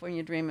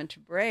California Dreamin' to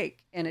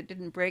break, and it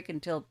didn't break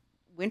until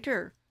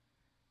winter,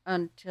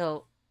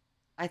 until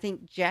I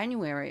think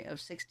January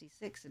of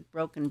 '66. It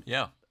broke in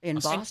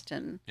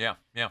Boston. Yeah.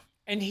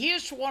 And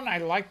here's one I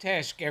like to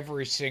ask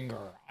every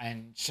singer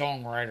and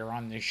songwriter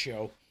on this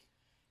show.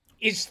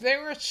 Is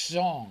there a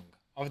song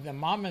of the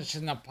Mamas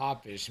and the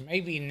Papas,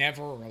 maybe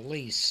never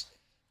released,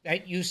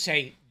 that you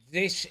say,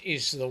 this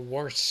is the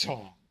worst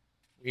song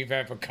we've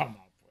ever come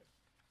up with?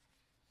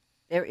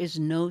 There is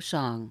no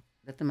song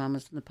that the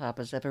Mamas and the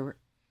Papas ever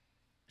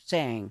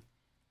sang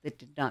that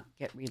did not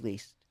get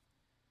released.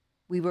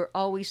 We were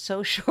always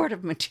so short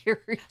of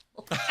material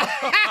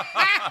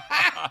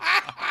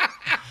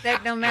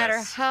that no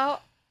matter how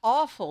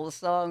awful the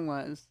song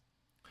was,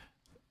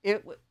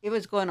 it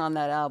was going on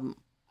that album.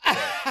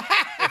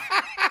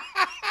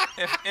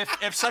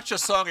 If such a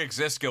song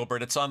exists,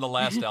 Gilbert, it's on the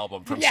last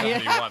album from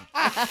 '71.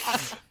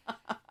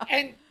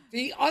 And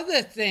the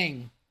other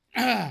thing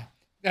that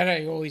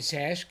I always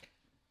ask,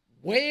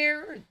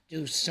 where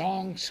do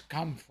songs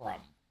come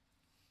from?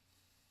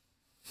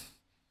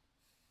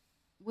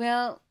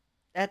 Well,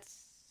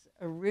 that's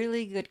a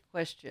really good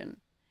question.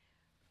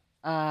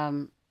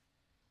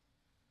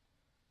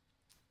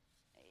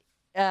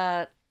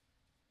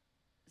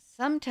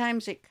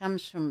 Sometimes it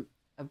comes from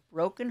a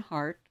broken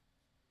heart,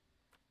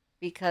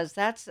 because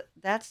that's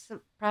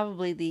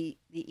probably the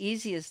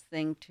easiest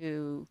thing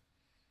to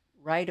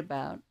write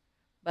about.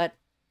 But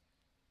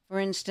for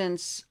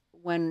instance,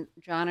 when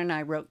John and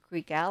I wrote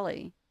Creek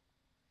Alley,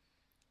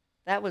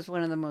 that was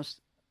one of the most,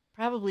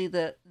 probably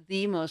the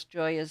most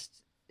joyous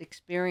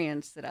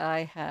experience that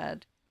I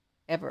had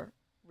ever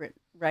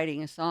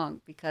writing a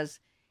song, because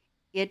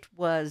it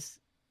was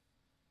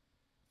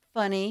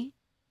funny,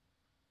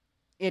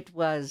 it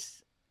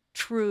was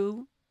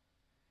true,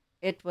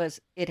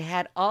 it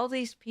had all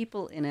these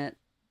people in it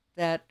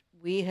that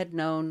we had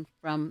known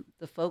from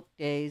the folk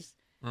days.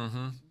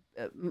 McGuinn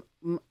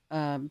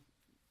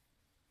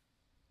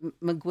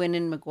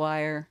and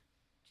McGuire,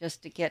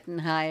 Just a Getting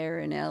Higher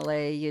in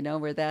L.A.,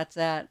 where that's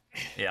at.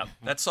 Yeah,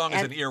 that song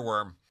is an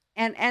earworm.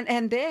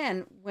 And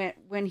then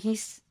when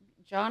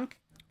John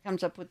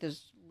comes up with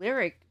this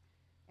lyric,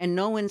 and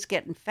no one's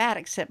getting fat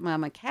except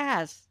Mama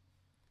Cass,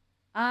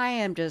 I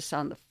am just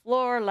on the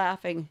floor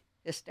laughing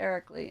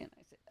hysterically. And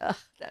I said, oh,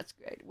 that's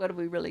great. What are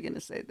we really going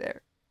to say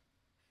there?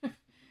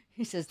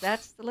 He says,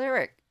 that's the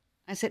lyric.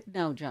 I said,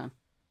 no, John,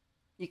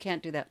 you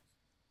can't do that.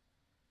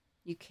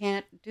 You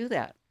can't do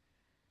that.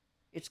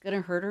 It's going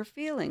to hurt her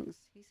feelings.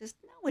 He says,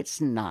 no,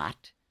 it's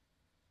not.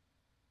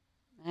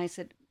 And I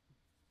said,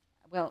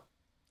 well,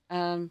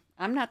 I'm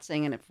not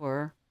singing it for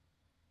her.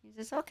 He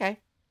says, okay,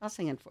 I'll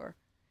sing it for her.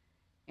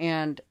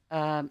 And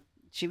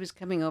she was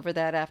coming over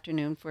that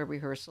afternoon for a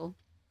rehearsal.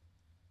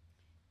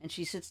 And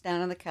she sits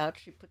down on the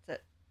couch. She puts a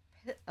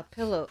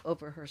pillow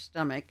over her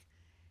stomach.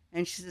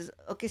 And she says,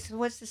 okay, so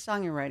what's the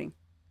song you're writing?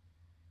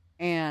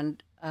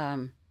 And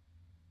a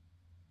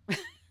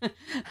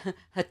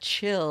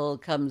chill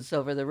comes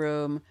over the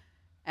room.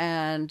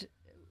 And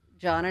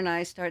John and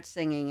I start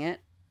singing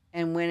it.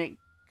 And when it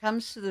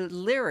comes to the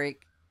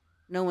lyric,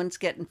 no one's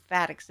getting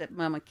fat except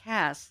Mama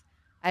Cass,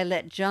 I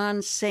let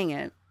John sing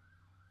it.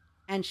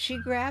 And she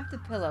grabbed the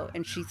pillow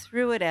and she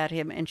threw it at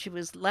him, and she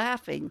was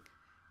laughing,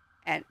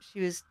 and she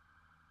was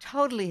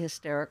totally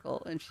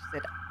hysterical. And she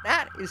said,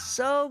 that is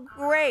so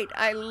great.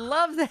 I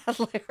love that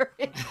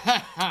lyric.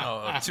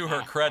 To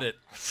her credit.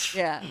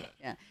 Yeah.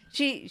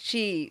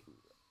 She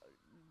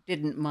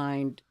didn't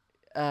mind,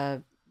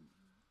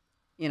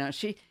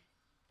 she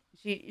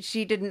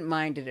didn't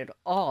mind it at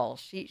all.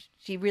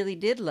 She really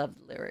did love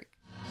the lyric.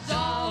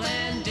 Saul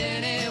and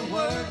Denny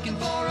working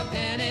for a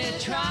penny,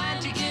 trying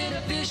to get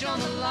a fish on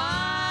the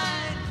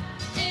line.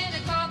 In a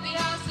coffee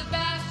house,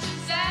 Sebastian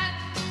sat,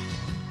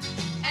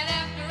 and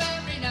after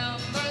every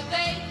number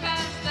they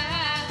passed the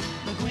hat.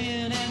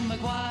 McGuinn and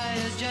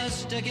McGuire's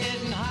just a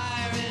getting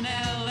higher in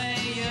L.A.,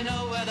 you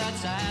know where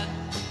that's at.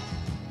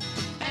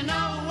 And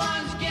no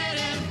one's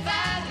getting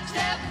fat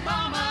except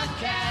Mama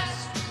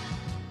Cass.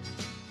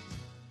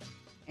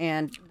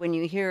 And when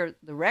you hear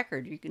the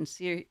record, you can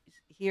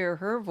hear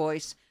her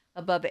voice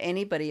above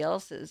anybody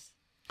else's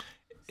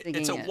singing.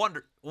 It's a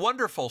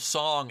wonderful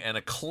song and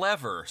a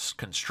clever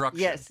construction.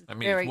 Yes, I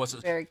mean, very was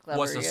clever.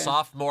 a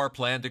sophomore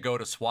planned to go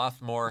to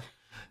Swarthmore?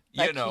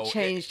 Like know, she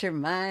changed her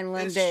mind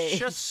one it's day.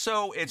 just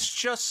so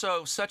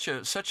such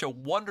a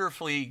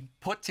wonderfully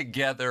put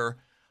together.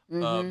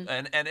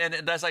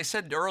 And as I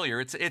said earlier,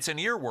 it's an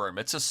earworm.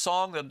 It's a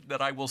song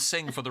that I will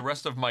sing for the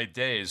rest of my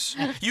days.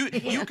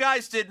 You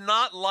guys did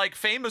not like,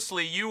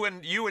 famously, you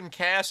and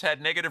Cass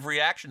had negative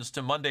reactions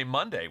to Monday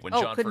when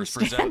John couldn't first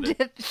presented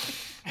stand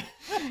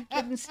it.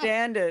 Couldn't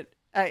stand it.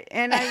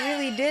 And I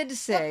really did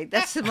say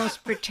that's the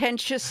most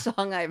pretentious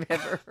song I've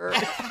ever heard.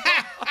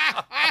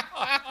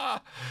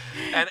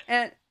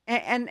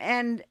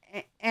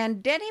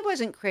 and Denny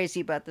wasn't crazy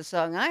about the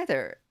song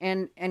either.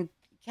 And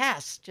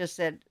Cass just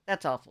said,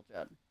 "That's awful,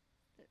 John.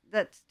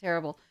 That's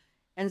terrible."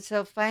 And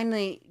so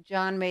finally,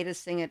 John made us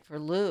sing it for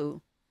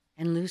Lou,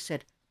 and Lou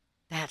said,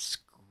 "That's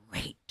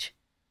great."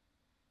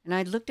 And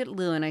I looked at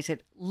Lou and I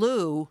said,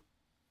 "Lou,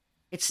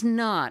 it's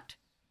not."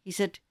 He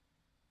said,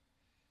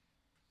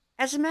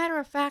 "As a matter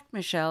of fact,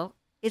 Michelle,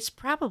 it's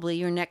probably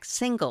your next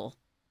single."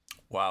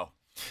 Wow.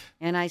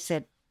 And I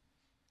said,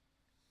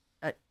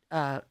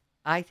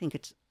 "I think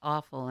it's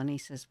awful." And he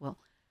says, "Well,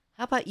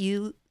 how about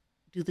you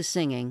do the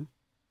singing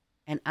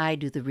and I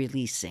do the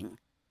releasing?"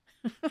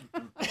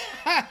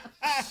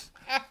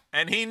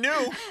 And he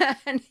knew.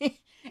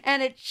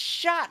 and it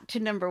shot to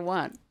number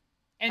one.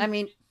 And I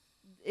mean,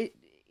 the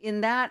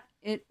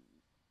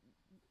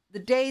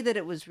day that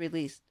it was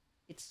released,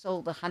 it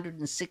sold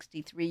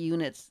 163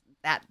 units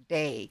that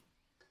day.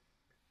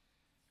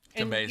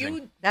 and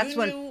amazing. That's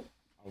when-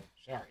 Oh,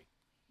 sorry.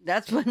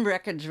 That's when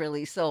records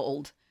really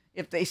sold.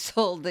 If they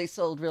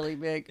sold really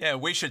big. Yeah,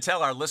 we should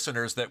tell our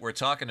listeners that we're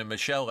talking to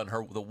Michelle, and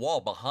the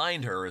wall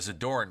behind her is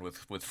adorned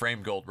with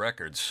framed gold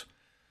records.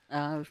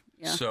 Yeah.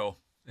 So,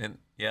 in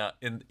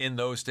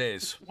those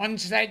days.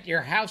 Ones that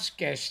your house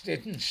guest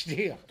didn't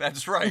steal.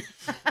 That's right.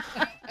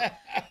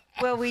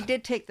 Well, we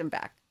did take them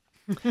back.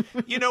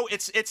 You know,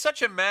 it's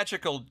such a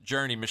magical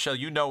journey, Michelle.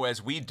 You know,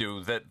 as we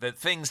do, that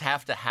things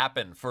have to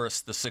happen for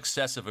the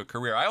success of a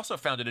career. I also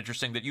found it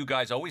interesting that you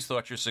guys always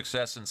thought your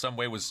success in some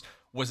way was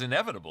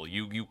inevitable.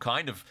 You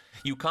kind of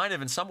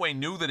in some way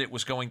knew that it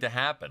was going to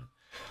happen.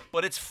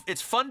 But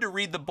it's fun to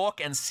read the book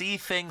and see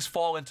things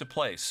fall into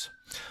place.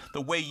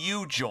 The way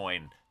you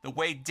join, the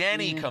way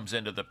Denny comes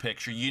into the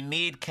picture. You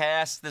need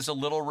Cass. There's a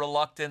little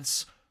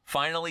reluctance.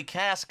 Finally,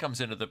 Cass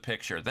comes into the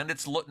picture. Then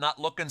it's not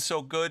looking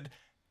so good.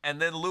 And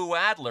then Lou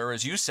Adler,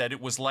 as you said, it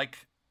was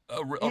like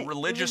a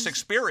religious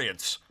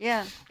experience.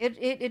 Yeah.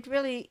 It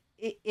really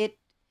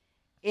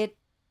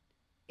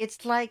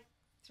it's like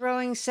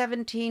throwing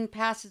 17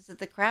 passes at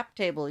the crap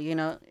table. You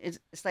know,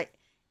 it's like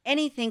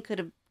anything could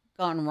have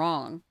gone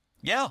wrong.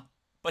 Yeah,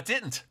 but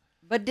didn't.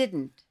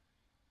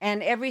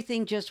 And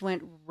everything just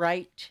went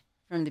right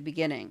from the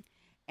beginning.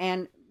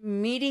 And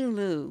meeting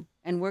Lou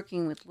and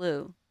working with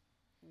Lou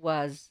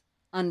was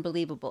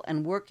unbelievable.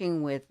 And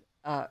working with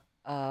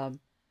Bones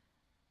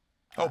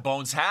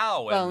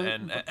Howe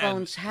and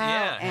Bones Howe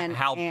yeah, and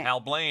Hal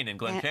Blaine and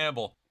Glenn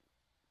Campbell.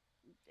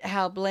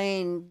 Hal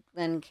Blaine,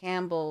 Glenn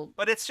Campbell.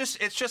 But it's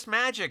just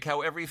magic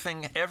how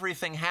everything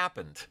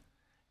happened.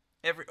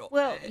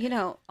 Well, you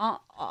know,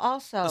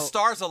 also the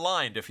stars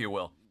aligned, if you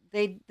will.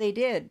 They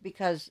did,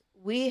 because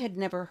we had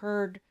never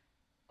heard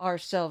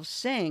ourselves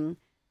sing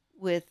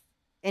with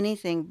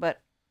anything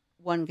but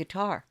one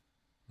guitar.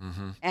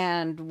 Mm-hmm.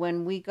 And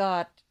when we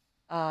got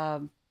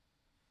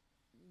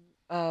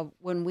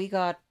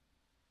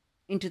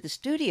into the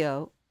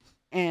studio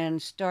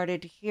and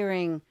started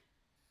hearing,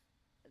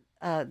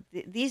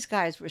 these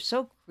guys were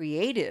so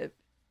creative,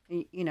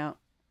 you know,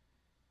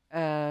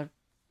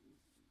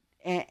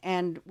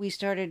 and we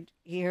started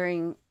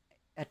hearing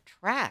a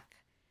track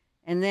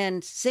and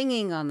then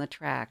singing on the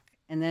track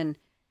and then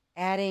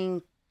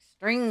adding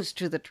strings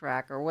to the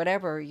track or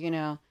whatever, you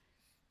know.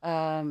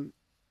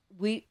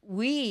 We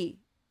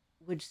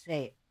would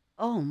say,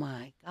 "Oh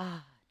my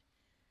God,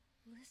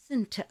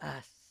 listen to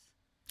us."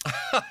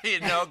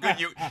 You know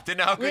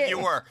how good you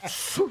were.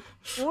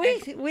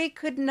 We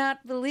could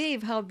not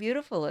believe how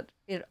beautiful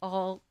it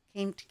all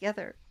came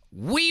together.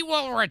 We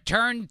will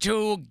return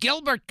to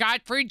Gilbert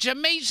Gottfried's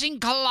Amazing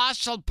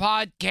Colossal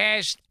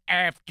podcast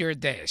after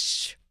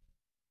this.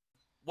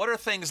 What are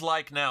things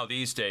like now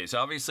these days?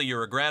 Obviously,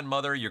 you're a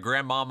grandmother, your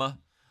grandmama,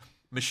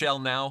 Michelle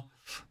now.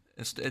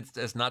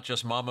 It's not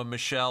just Mama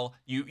Michelle.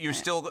 You're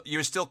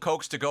still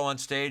coaxed to go on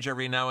stage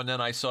every now and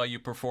then. I saw you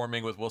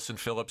performing with Wilson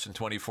Phillips in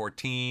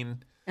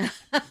 2014.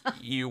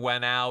 You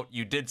went out.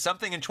 You did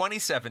something in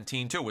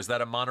 2017 too. Was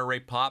that a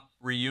Monterey Pop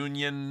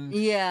reunion?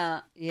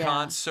 Yeah.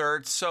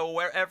 Concert. So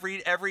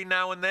every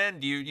now and then,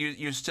 do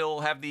you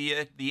still have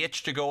the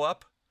itch to go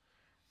up?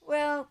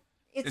 Well,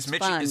 it's fun.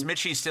 fun. Is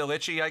Mitchie still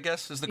itchy, I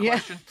guess, is the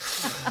question?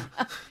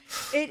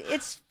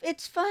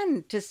 It's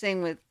fun to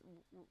sing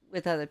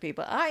with other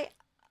people.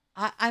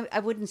 I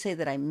wouldn't say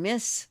that I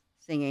miss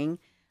singing,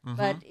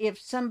 but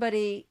if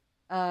somebody,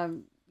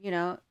 you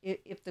know,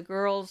 if the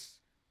girls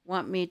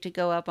want me to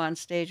go up on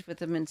stage with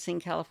them and sing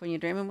California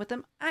Dreamin' with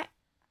them,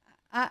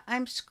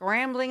 I'm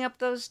scrambling up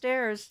those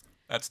stairs.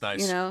 That's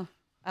nice. You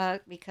know,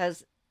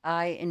 because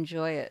I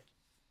enjoy it.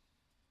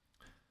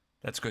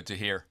 That's good to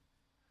hear.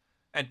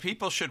 And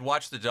people should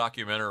watch the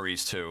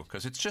documentaries too,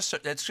 because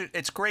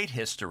it's great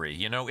history.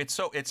 You know, it's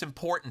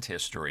important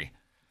history.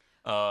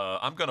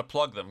 I'm going to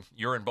plug them.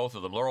 You're in both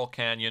of them, Laurel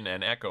Canyon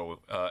and Echo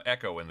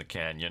in the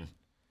Canyon.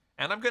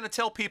 And I'm going to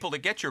tell people to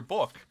get your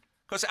book,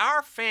 because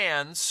our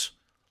fans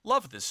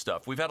love this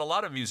stuff. We've had a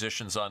lot of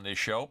musicians on this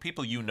show.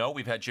 People you know.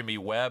 We've had Jimmy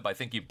Webb. I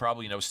think you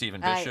probably know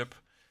Stephen Bishop.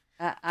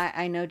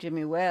 I know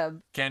Jimmy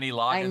Webb. Kenny I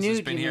Loggins knew has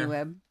been Jimmy here.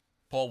 Webb.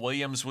 Paul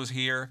Williams was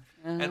here.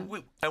 And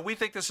we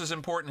think this is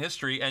important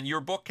history, and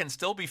your book can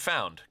still be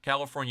found,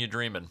 California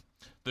Dreamin',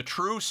 the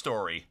true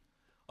story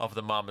of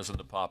the Mamas and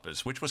the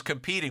Papas, which was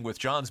competing with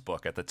John's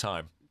book at the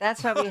time.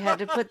 That's why we had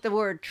to put the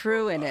word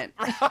true in it.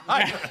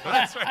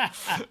 That's right.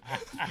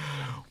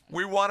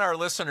 We want our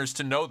listeners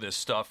to know this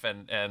stuff,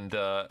 and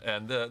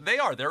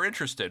they're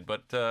interested,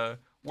 but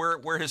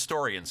we're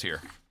historians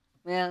here.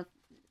 Well,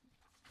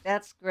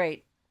 that's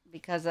great,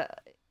 because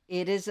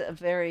it is a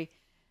very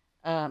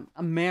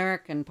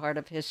American part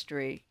of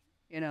history,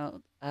 you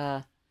know.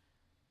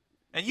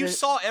 And you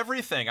saw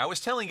everything. I was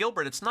telling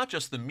Gilbert, it's not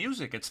just the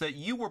music; it's that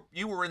you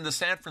were in the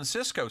San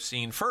Francisco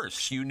scene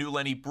first. You knew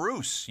Lenny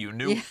Bruce. You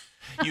knew. Yeah.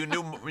 you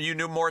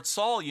knew Mort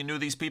Saul, you knew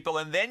these people,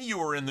 and then you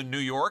were in the New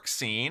York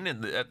scene,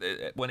 and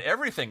when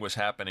everything was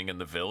happening in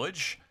the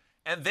Village,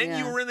 and then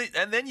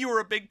you were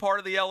a big part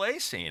of the L.A.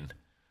 scene.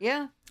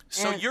 Yeah.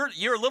 So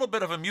you're a little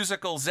bit of a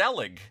musical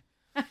Zelig,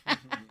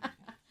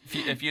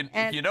 if you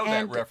know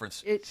that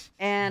reference.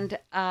 And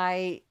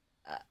I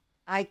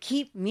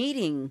keep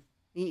meeting.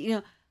 You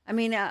know, I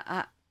mean,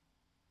 I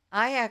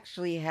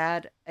actually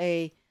had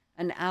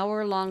an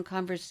hour-long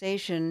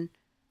conversation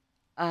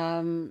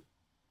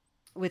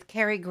with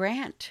Cary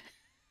Grant.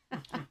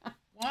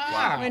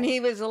 Wow. When he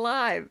was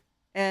alive.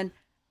 And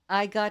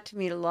I got to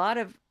meet a lot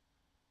of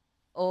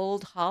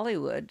old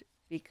Hollywood,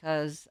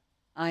 because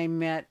I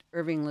met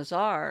Irving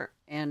Lazar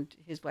and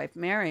his wife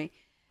Mary.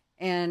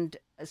 And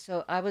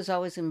so I was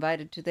always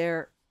invited to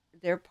their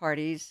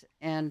parties,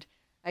 and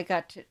I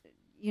got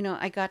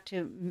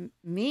to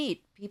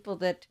meet people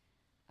that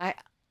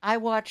I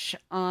watch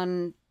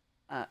on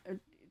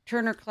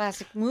Turner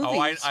Classic Movies. Oh,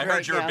 I heard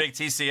right you're now. a big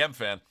TCM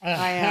fan.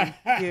 I am.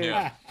 Huge.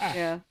 Yeah.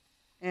 Yeah.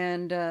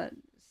 And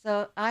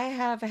so I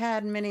have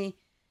had many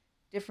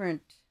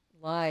different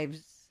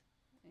lives,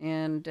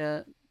 and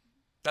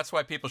that's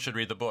why people should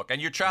read the book.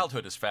 And your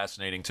childhood is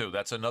fascinating too.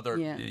 That's another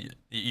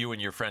you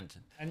and your friend.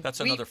 That's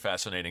another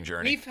fascinating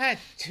journey. We've had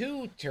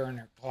 2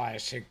 Turner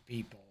Classic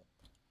people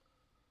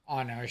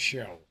on our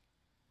show.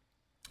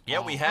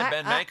 Yeah, we had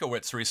Ben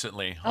Mankiewicz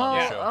recently on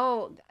the show.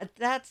 Oh,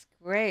 that's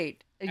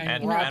great.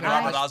 And You know,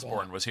 Robert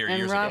Osborne was here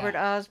years ago. And Robert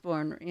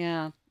Osborne,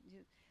 yeah.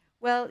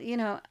 Well, you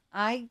know,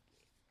 I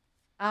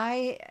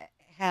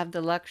have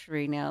the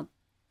luxury now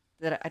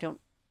that I don't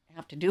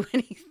have to do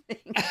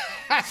anything.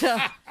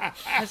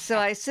 So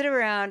I sit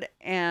around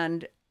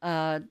and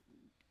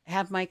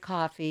have my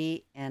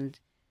coffee, and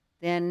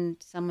then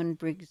someone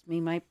brings me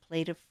my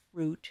plate of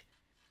fruit,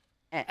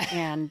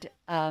 and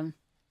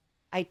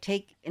I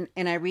take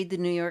and I read the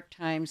New York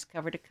Times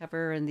cover to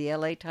cover and the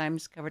LA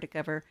Times cover to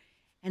cover.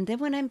 And then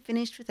when I'm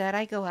finished with that,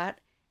 I go out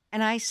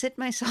and I sit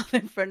myself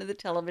in front of the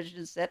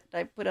television set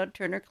and I put on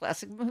Turner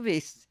Classic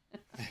Movies.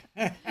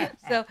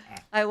 So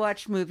I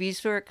watch movies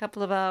for a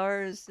couple of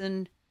hours,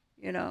 and,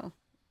 you know.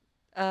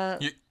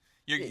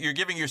 You're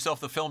giving yourself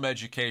the film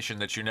education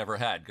that you never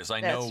had, because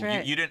I know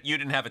right. you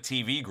didn't have a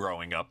TV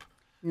growing up.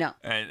 No.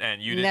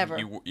 And you didn't.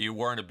 Never. You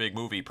weren't a big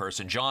movie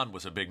person. John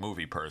was a big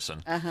movie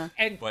person. Uh-huh.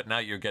 But now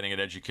you're getting an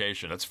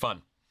education. That's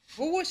fun.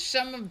 Who were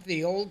some of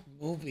the old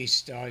movie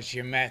stars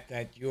you met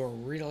that you were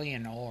really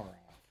in awe of?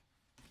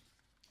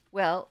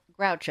 Well,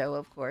 Groucho,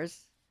 of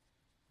course,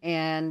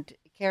 and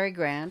Cary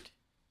Grant,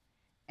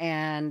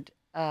 and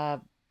I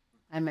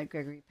met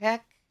Gregory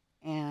Peck,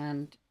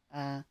 and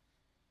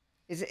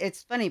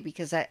it's funny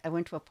because I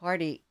went to a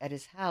party at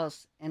his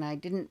house, and I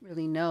didn't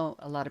really know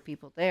a lot of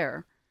people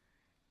there,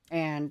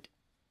 and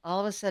all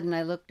of a sudden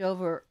I looked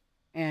over,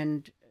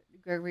 and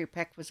Gregory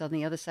Peck was on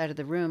the other side of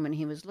the room, and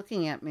he was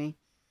looking at me,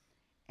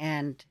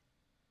 and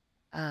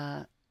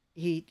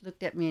he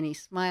looked at me and he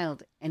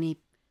smiled, and he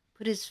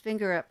put his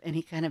finger up and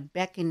he kind of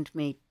beckoned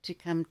me to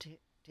come to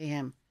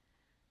him.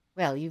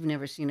 Well, you've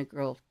never seen a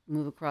girl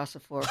move across a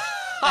floor.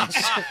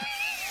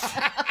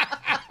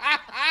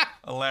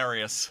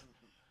 Hilarious.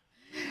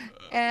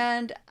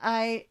 And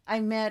I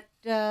met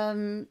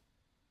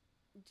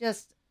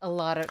just a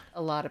lot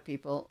of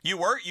people. You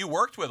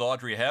worked with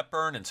Audrey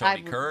Hepburn and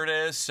Tony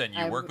Curtis, and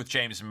you worked with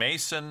James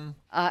Mason.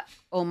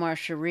 Omar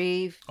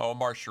Sharif.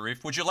 Omar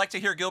Sharif. Would you like to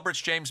hear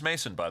Gilbert's James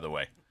Mason, by the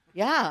way?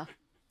 Yeah.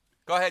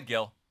 Go ahead,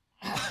 Gil.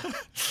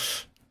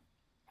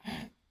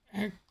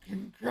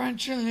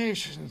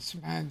 Congratulations,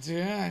 my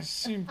dear. I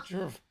seem to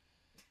have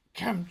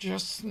come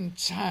just in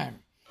time.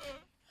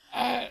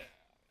 I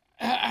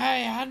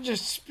had a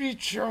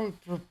speech all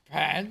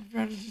prepared,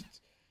 but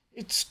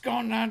it's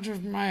gone out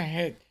of my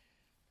head.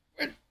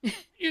 But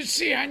you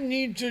see, I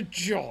need a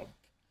job.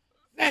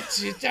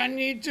 That's it, I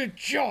need a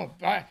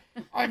job.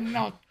 I'm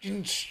not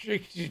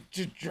constricted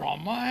to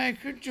drama. I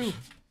could do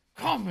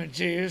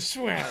comedy as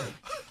well.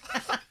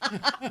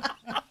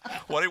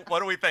 What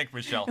do we think,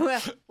 Michelle?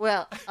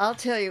 Well, I'll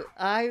tell you.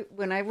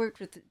 When I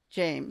worked with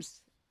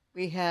James,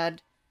 we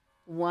had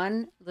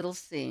one little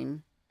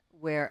scene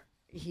where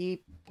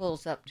he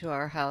pulls up to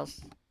our house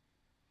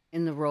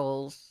in the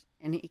rolls,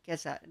 and he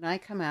gets out, and I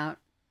come out,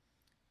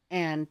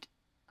 and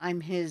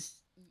I'm his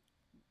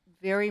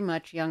very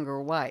much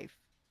younger wife,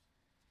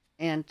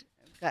 and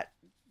I've got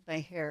my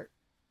hair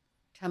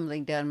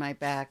tumbling down my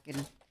back,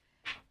 and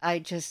I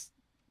just,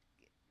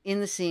 in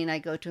the scene, I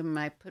go to him and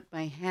I put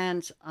my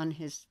hands on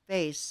his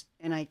face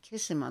and I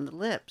kiss him on the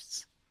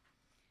lips.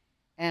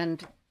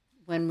 And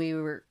when we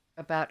were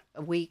about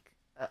a week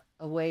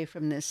away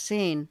from this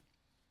scene,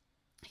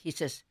 he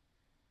says,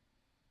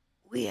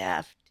 "We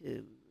have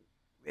to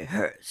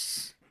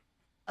rehearse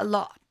a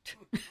lot."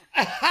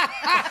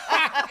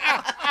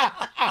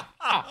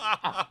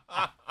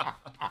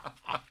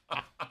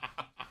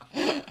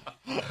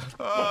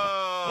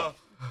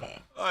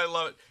 I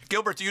love it.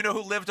 Gilbert, do you know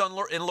who lived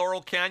in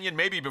Laurel Canyon?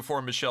 Maybe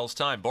before Michelle's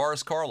time.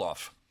 Boris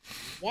Karloff.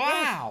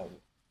 Wow.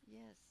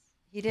 Yes,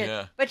 he did.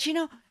 Yeah. But you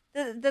know,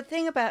 the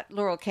thing about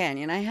Laurel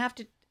Canyon, I have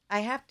to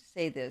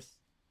say this,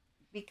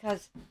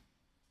 because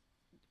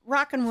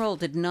rock and roll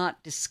did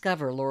not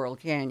discover Laurel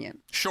Canyon.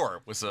 Sure,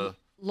 it was a...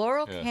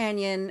 Laurel Yeah.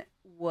 Canyon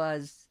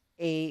was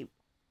an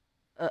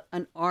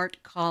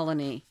art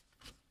colony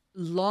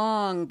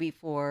long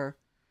before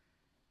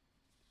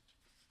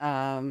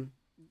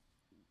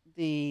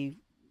the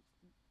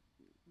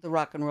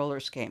rock and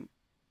rollers came.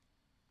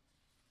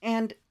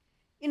 And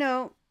you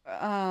know,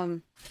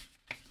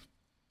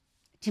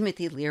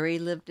 Timothy Leary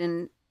lived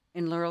in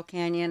Laurel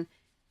Canyon,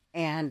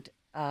 and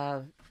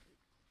a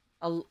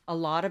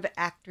lot of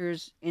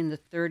actors in the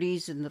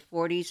 30s and the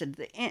 40s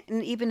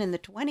and even in the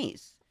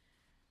 20s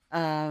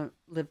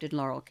lived in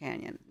Laurel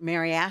Canyon.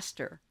 Mary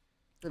Astor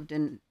lived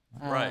in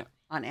Right.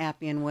 on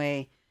Appian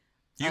Way.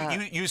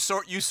 You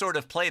sort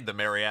of played the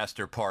Mary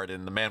Astor part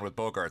in The Man with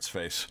Bogart's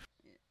Face.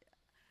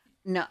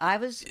 No, I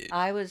was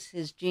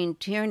his Gene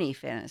Tierney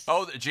fantasy.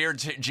 Oh,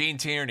 Gene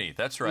Tierney.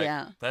 That's right.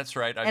 Yeah. That's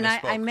right. I and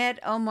misspoke. I met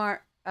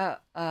Omar.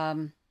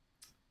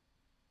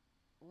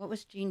 What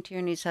was Gene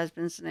Tierney's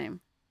husband's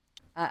name?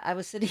 I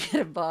was sitting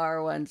at a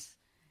bar once,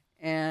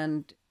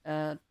 and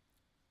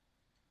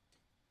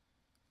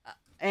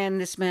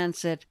this man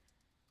said,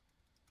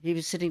 he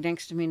was sitting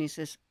next to me, and he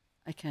says,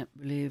 "I can't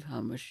believe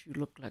how much you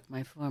look like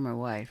my former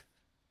wife."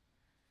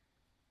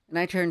 And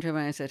I turned to him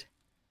and I said,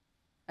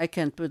 "I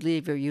can't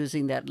believe you're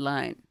using that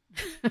line."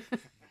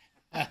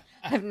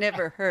 I've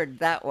never heard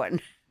that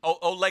one. Oh,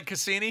 Oleg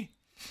Cassini?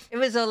 It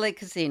was Oleg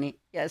Cassini,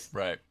 yes.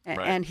 Right, right.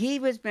 And he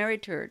was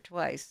married to her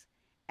twice.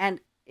 And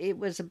it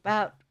was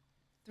about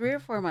 3 or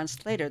 4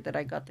 months later that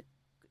I got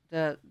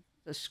the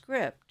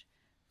script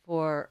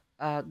for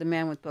The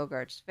Man with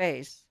Bogart's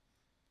Face.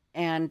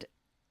 And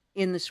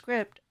in the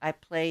script, I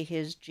play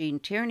his Gene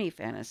Tierney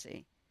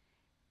fantasy.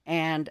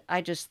 And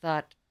I just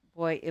thought,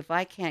 boy, if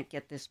I can't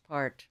get this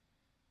part,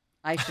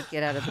 I should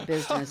get out of the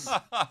business.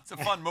 It's a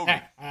fun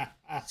movie.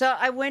 So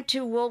I went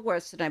to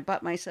Woolworths and I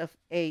bought myself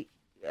a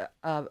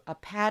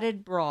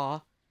padded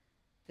bra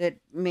that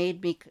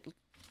made me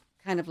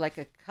kind of like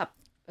a cup,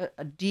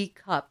 a D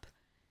cup,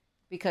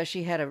 because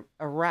she had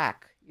a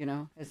rack, you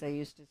know, as I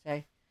used to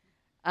say.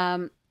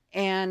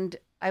 And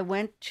I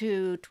went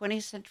to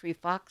 20th Century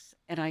Fox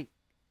and I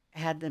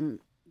had them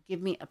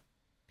give me a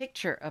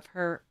picture of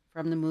her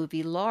from the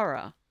movie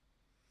Laura.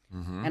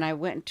 Mm-hmm. And I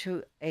went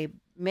to a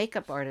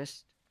makeup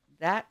artist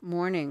that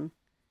morning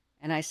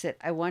and I said,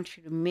 "I want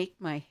you to make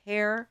my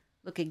hair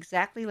look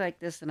exactly like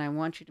this, and I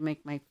want you to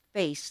make my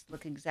face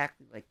look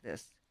exactly like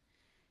this."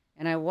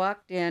 And I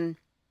walked in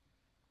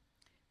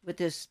with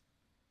this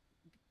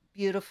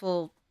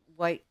beautiful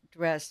white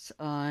dress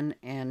on,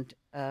 and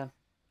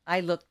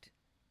I looked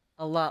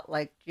a lot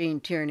like Gene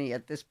Tierney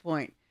at this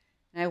point.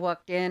 And I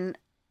walked in,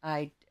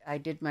 I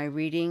did my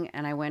reading,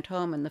 and I went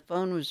home, and the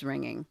phone was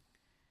ringing.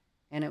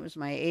 And it was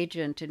my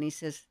agent, and he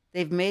says,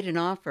 "They've made an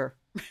offer."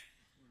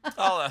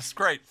 Oh, that's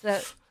great.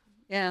 So,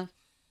 yeah,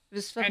 it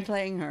was fun And-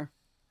 playing her.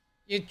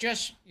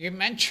 You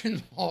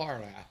mentioned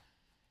Laura,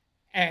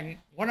 and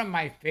one of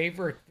my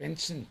favorite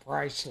Vincent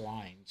Price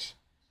lines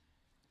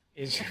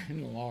is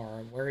in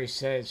Laura, where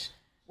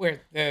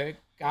the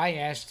guy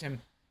asked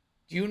him,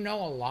 "Do you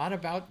know a lot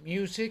about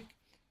music?"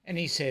 And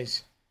he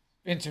says,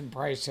 Vincent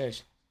Price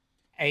says,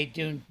 "I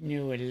don't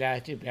know a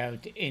lot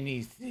about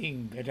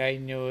anything, but I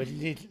know a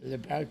little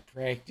about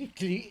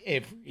practically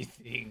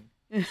everything."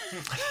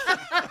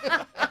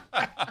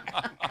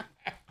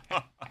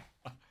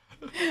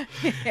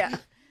 Yeah.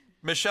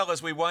 Michelle,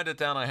 as we wind it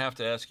down, I have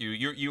to ask you,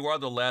 you are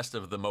the last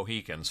of the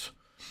Mohicans.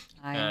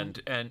 I am.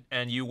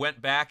 And you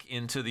went back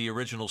into the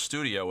original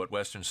studio at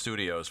Western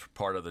Studios for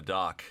part of the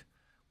doc,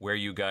 where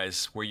you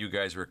guys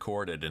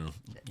recorded, and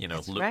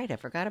That's right. I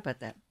forgot about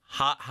that.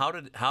 how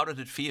did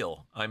it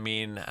feel? I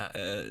mean,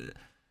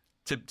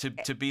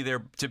 to be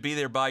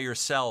there by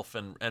yourself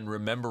and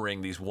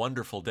remembering these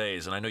wonderful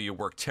days. And I know you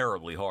worked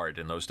terribly hard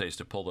in those days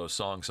to pull those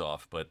songs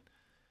off, but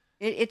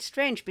It's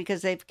strange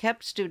because they've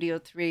kept Studio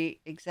 3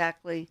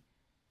 exactly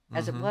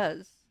as it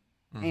was.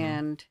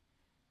 And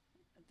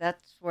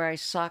that's where I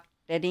socked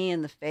Denny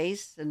in the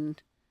face,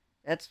 and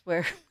that's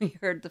where we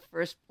heard the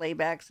first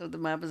playbacks of the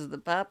Mamas and the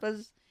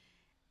Papas.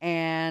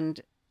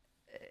 And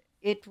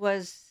it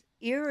was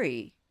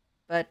eerie,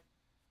 but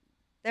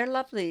they're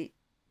lovely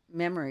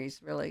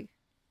memories, really.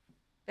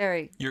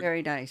 Very,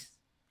 very nice.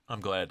 I'm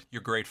glad.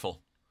 You're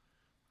grateful.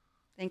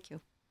 Thank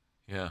you.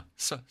 Yeah.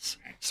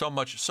 So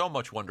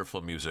much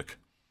wonderful music.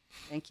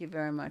 Thank you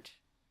very much.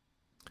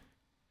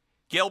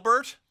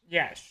 Gilbert,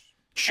 Yes.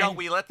 shall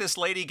we let this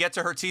lady get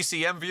to her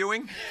TCM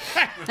viewing?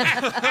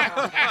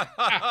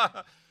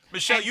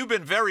 Michelle, you've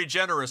been very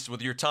generous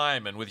with your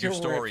time and with your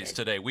stories Terrific.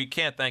 today. We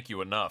can't thank you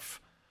enough.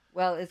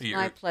 Well, it's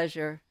You're- my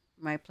pleasure.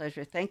 My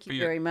pleasure. Thank you For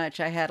your- very much.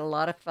 I had a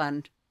lot of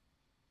fun.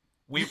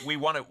 We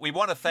want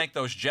to thank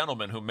those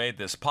gentlemen who made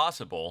this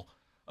possible.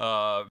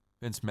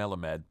 Vince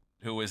Melamed,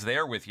 who is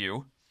there with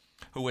you,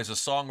 who is a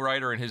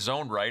songwriter in his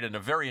own right and a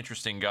very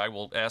interesting guy.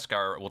 We'll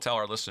tell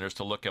our listeners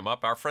to look him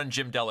up. Our friend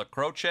Jim Della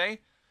Croce,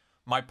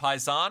 my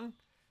paisan,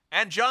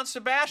 and John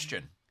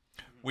Sebastian.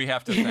 We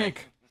have to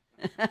thank.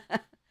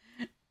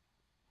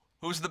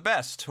 Who's the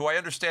best? Who I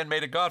understand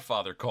made a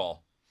Godfather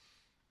call.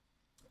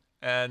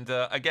 And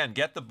again,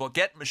 get the book,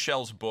 get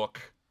Michelle's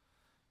book,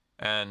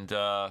 and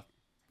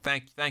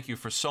thank you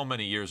for so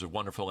many years of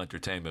wonderful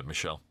entertainment,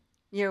 Michelle.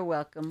 You're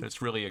welcome.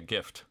 It's really a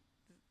gift.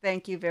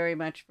 Thank you very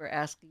much for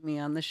asking me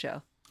on the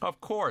show. Of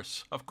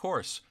course.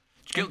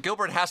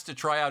 Gilbert has to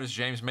try out as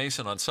James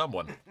Mason on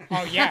someone.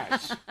 Oh,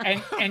 yes.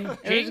 And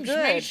James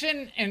good.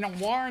 Mason in a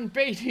Warren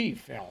Beatty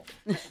film.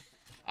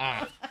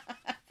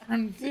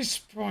 From this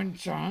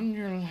point on,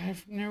 you'll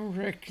have no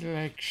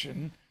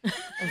recollection of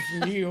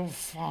Leo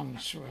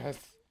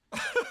Farnsworth.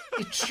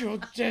 It's your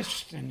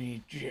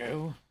destiny,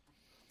 Joe.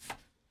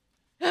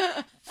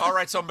 All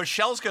right, so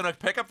Michelle's going to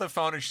pick up the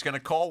phone and she's going to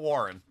call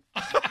Warren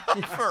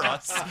for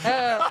us.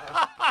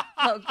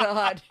 Oh,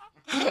 God.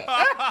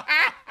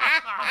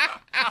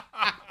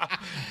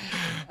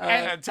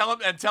 And tell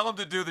him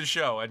to do the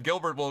show, and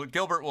Gilbert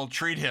will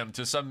treat him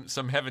to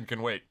some heaven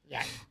can wait.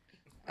 Yeah.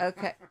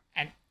 Okay.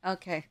 And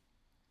Okay.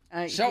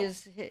 So-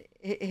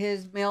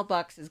 His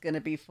mailbox is going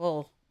to be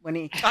full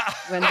when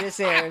this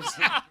airs.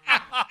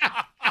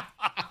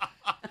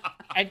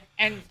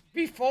 and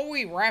before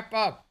we wrap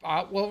up,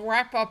 we'll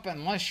wrap up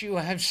unless you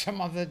have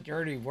some other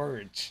dirty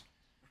words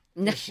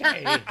to say.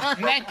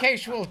 In that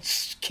case, we'll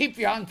keep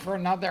you on for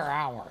another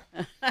hour.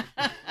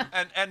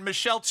 And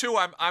Michelle too.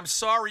 I'm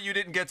sorry you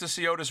didn't get to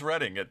see Otis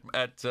Redding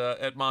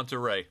at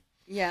Monterey.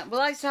 Yeah.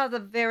 Well, I saw the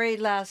very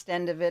last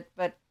end of it,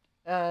 but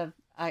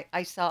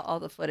I saw all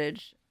the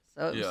footage,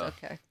 so it was Yeah.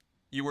 okay.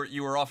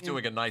 You were off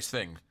doing a nice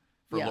thing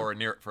for Yeah. Laura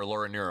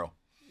Nero.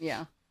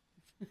 Yeah.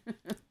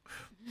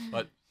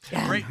 But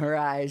Damn great. her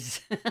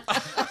eyes.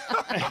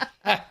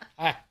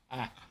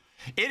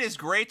 It is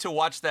great to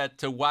watch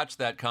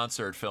that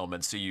concert film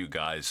and see you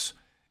guys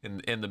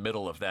in the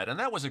middle of that, and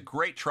that was a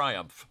great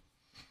triumph.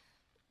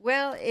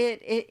 Well,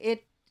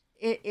 it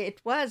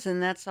was,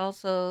 and that's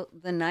also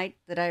the night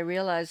that I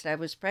realized I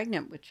was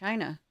pregnant with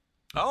China.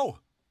 Oh,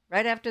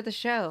 Right after the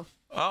show.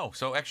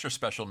 so extra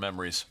special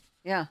memories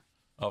Yeah.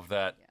 of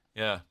that.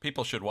 Yeah,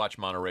 people should watch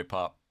Monterey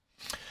Pop.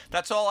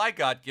 That's all I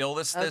got, Gil.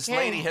 This Okay.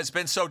 lady has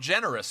been so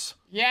generous.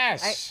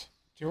 Yes.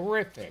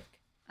 Terrific.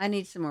 I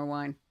need some more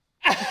wine.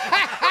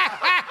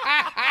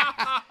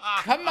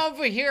 Come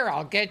over here.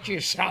 I'll get you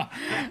some.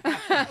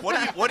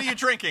 What are you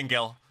drinking,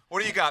 Gil?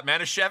 What do you got,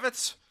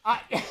 Manischewitz?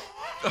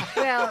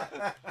 Well,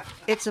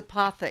 it's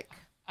Apothic.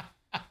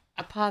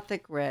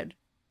 Apothic Red.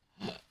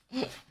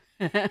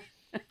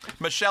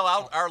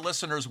 Michelle, our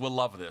listeners will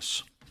love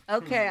this,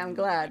 Okay, I'm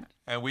glad.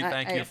 and we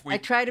thank you. I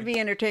try to be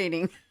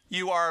entertaining.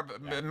 You are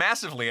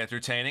massively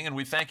entertaining, and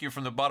we thank you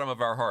from the bottom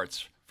of our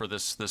hearts for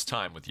this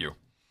time with you.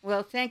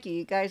 Well, thank you.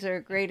 You guys are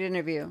a great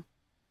interview.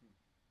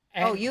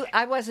 And-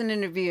 I wasn't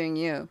interviewing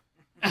you.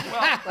 Well,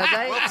 Was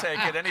I? we'll take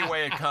it any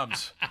way it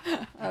comes.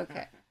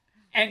 Okay.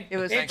 And It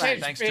was this fun. has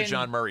Thanks to been-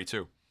 John Murray,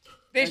 too.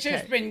 This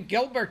has Okay. been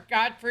Gilbert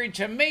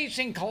Gottfried's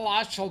Amazing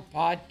Colossal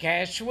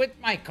Podcast with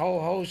my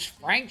co-host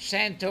Frank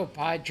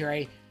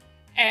Santopadre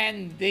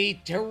and the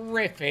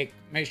terrific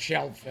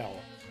Michelle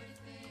Phillips.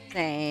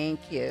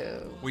 Thank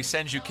you. We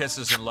send you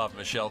kisses and love,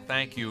 Michelle.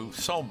 Thank you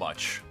so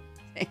much.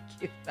 Thank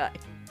you. Bye.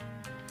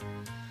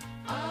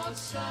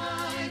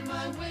 Outside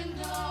my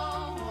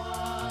window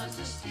was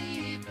a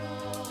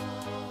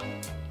steeple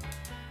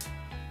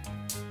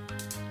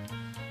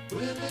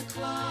with a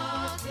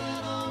clock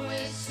that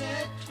always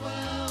said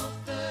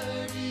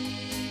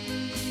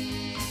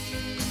 12:30.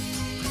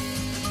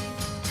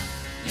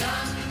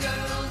 Young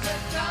girls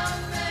are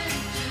coming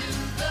to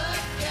the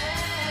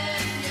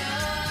canyon,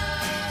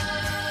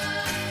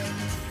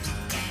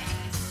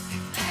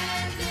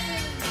 and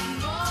in the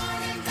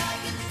mornings I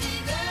can see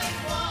them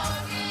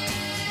walking.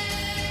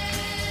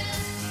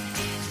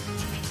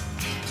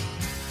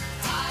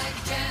 I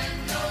can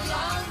no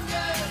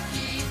longer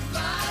keep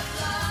my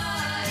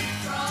blind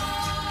from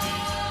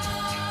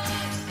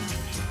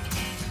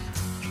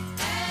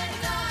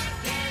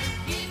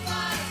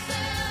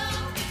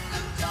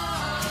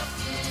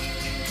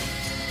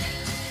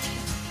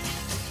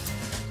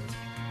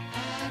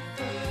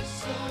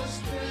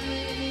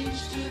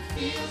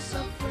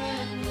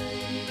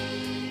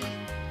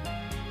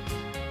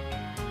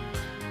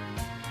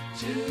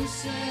To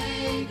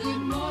say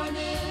good morning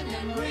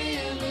and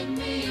really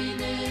mean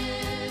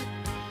it.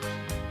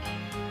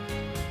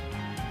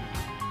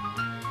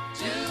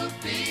 To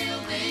feel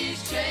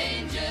these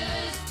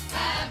changes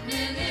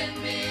happening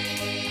in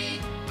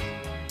me.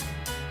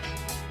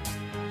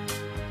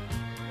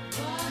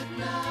 But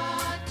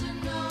not to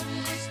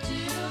notice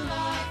till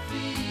I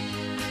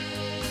feel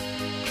it.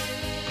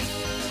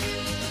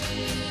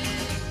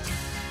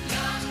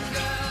 Young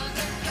girls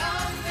are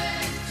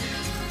coming to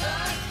the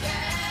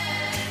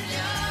canyon.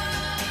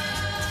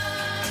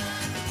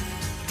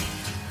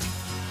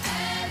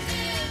 And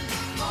in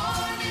the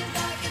mornings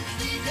I can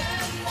see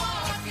them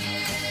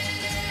walking.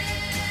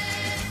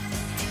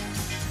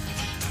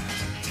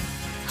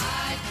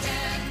 I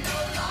can no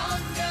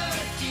longer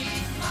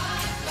keep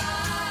my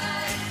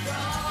life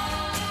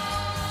from.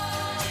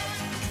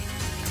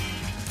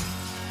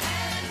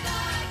 And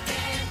I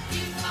can't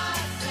keep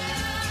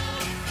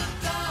myself from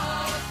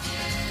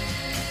talking.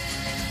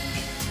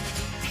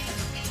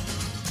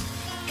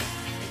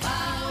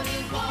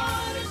 Cloudy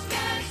waters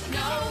catch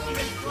no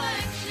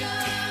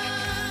reflection.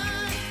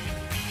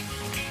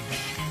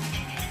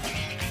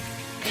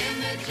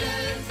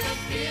 Images of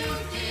beauty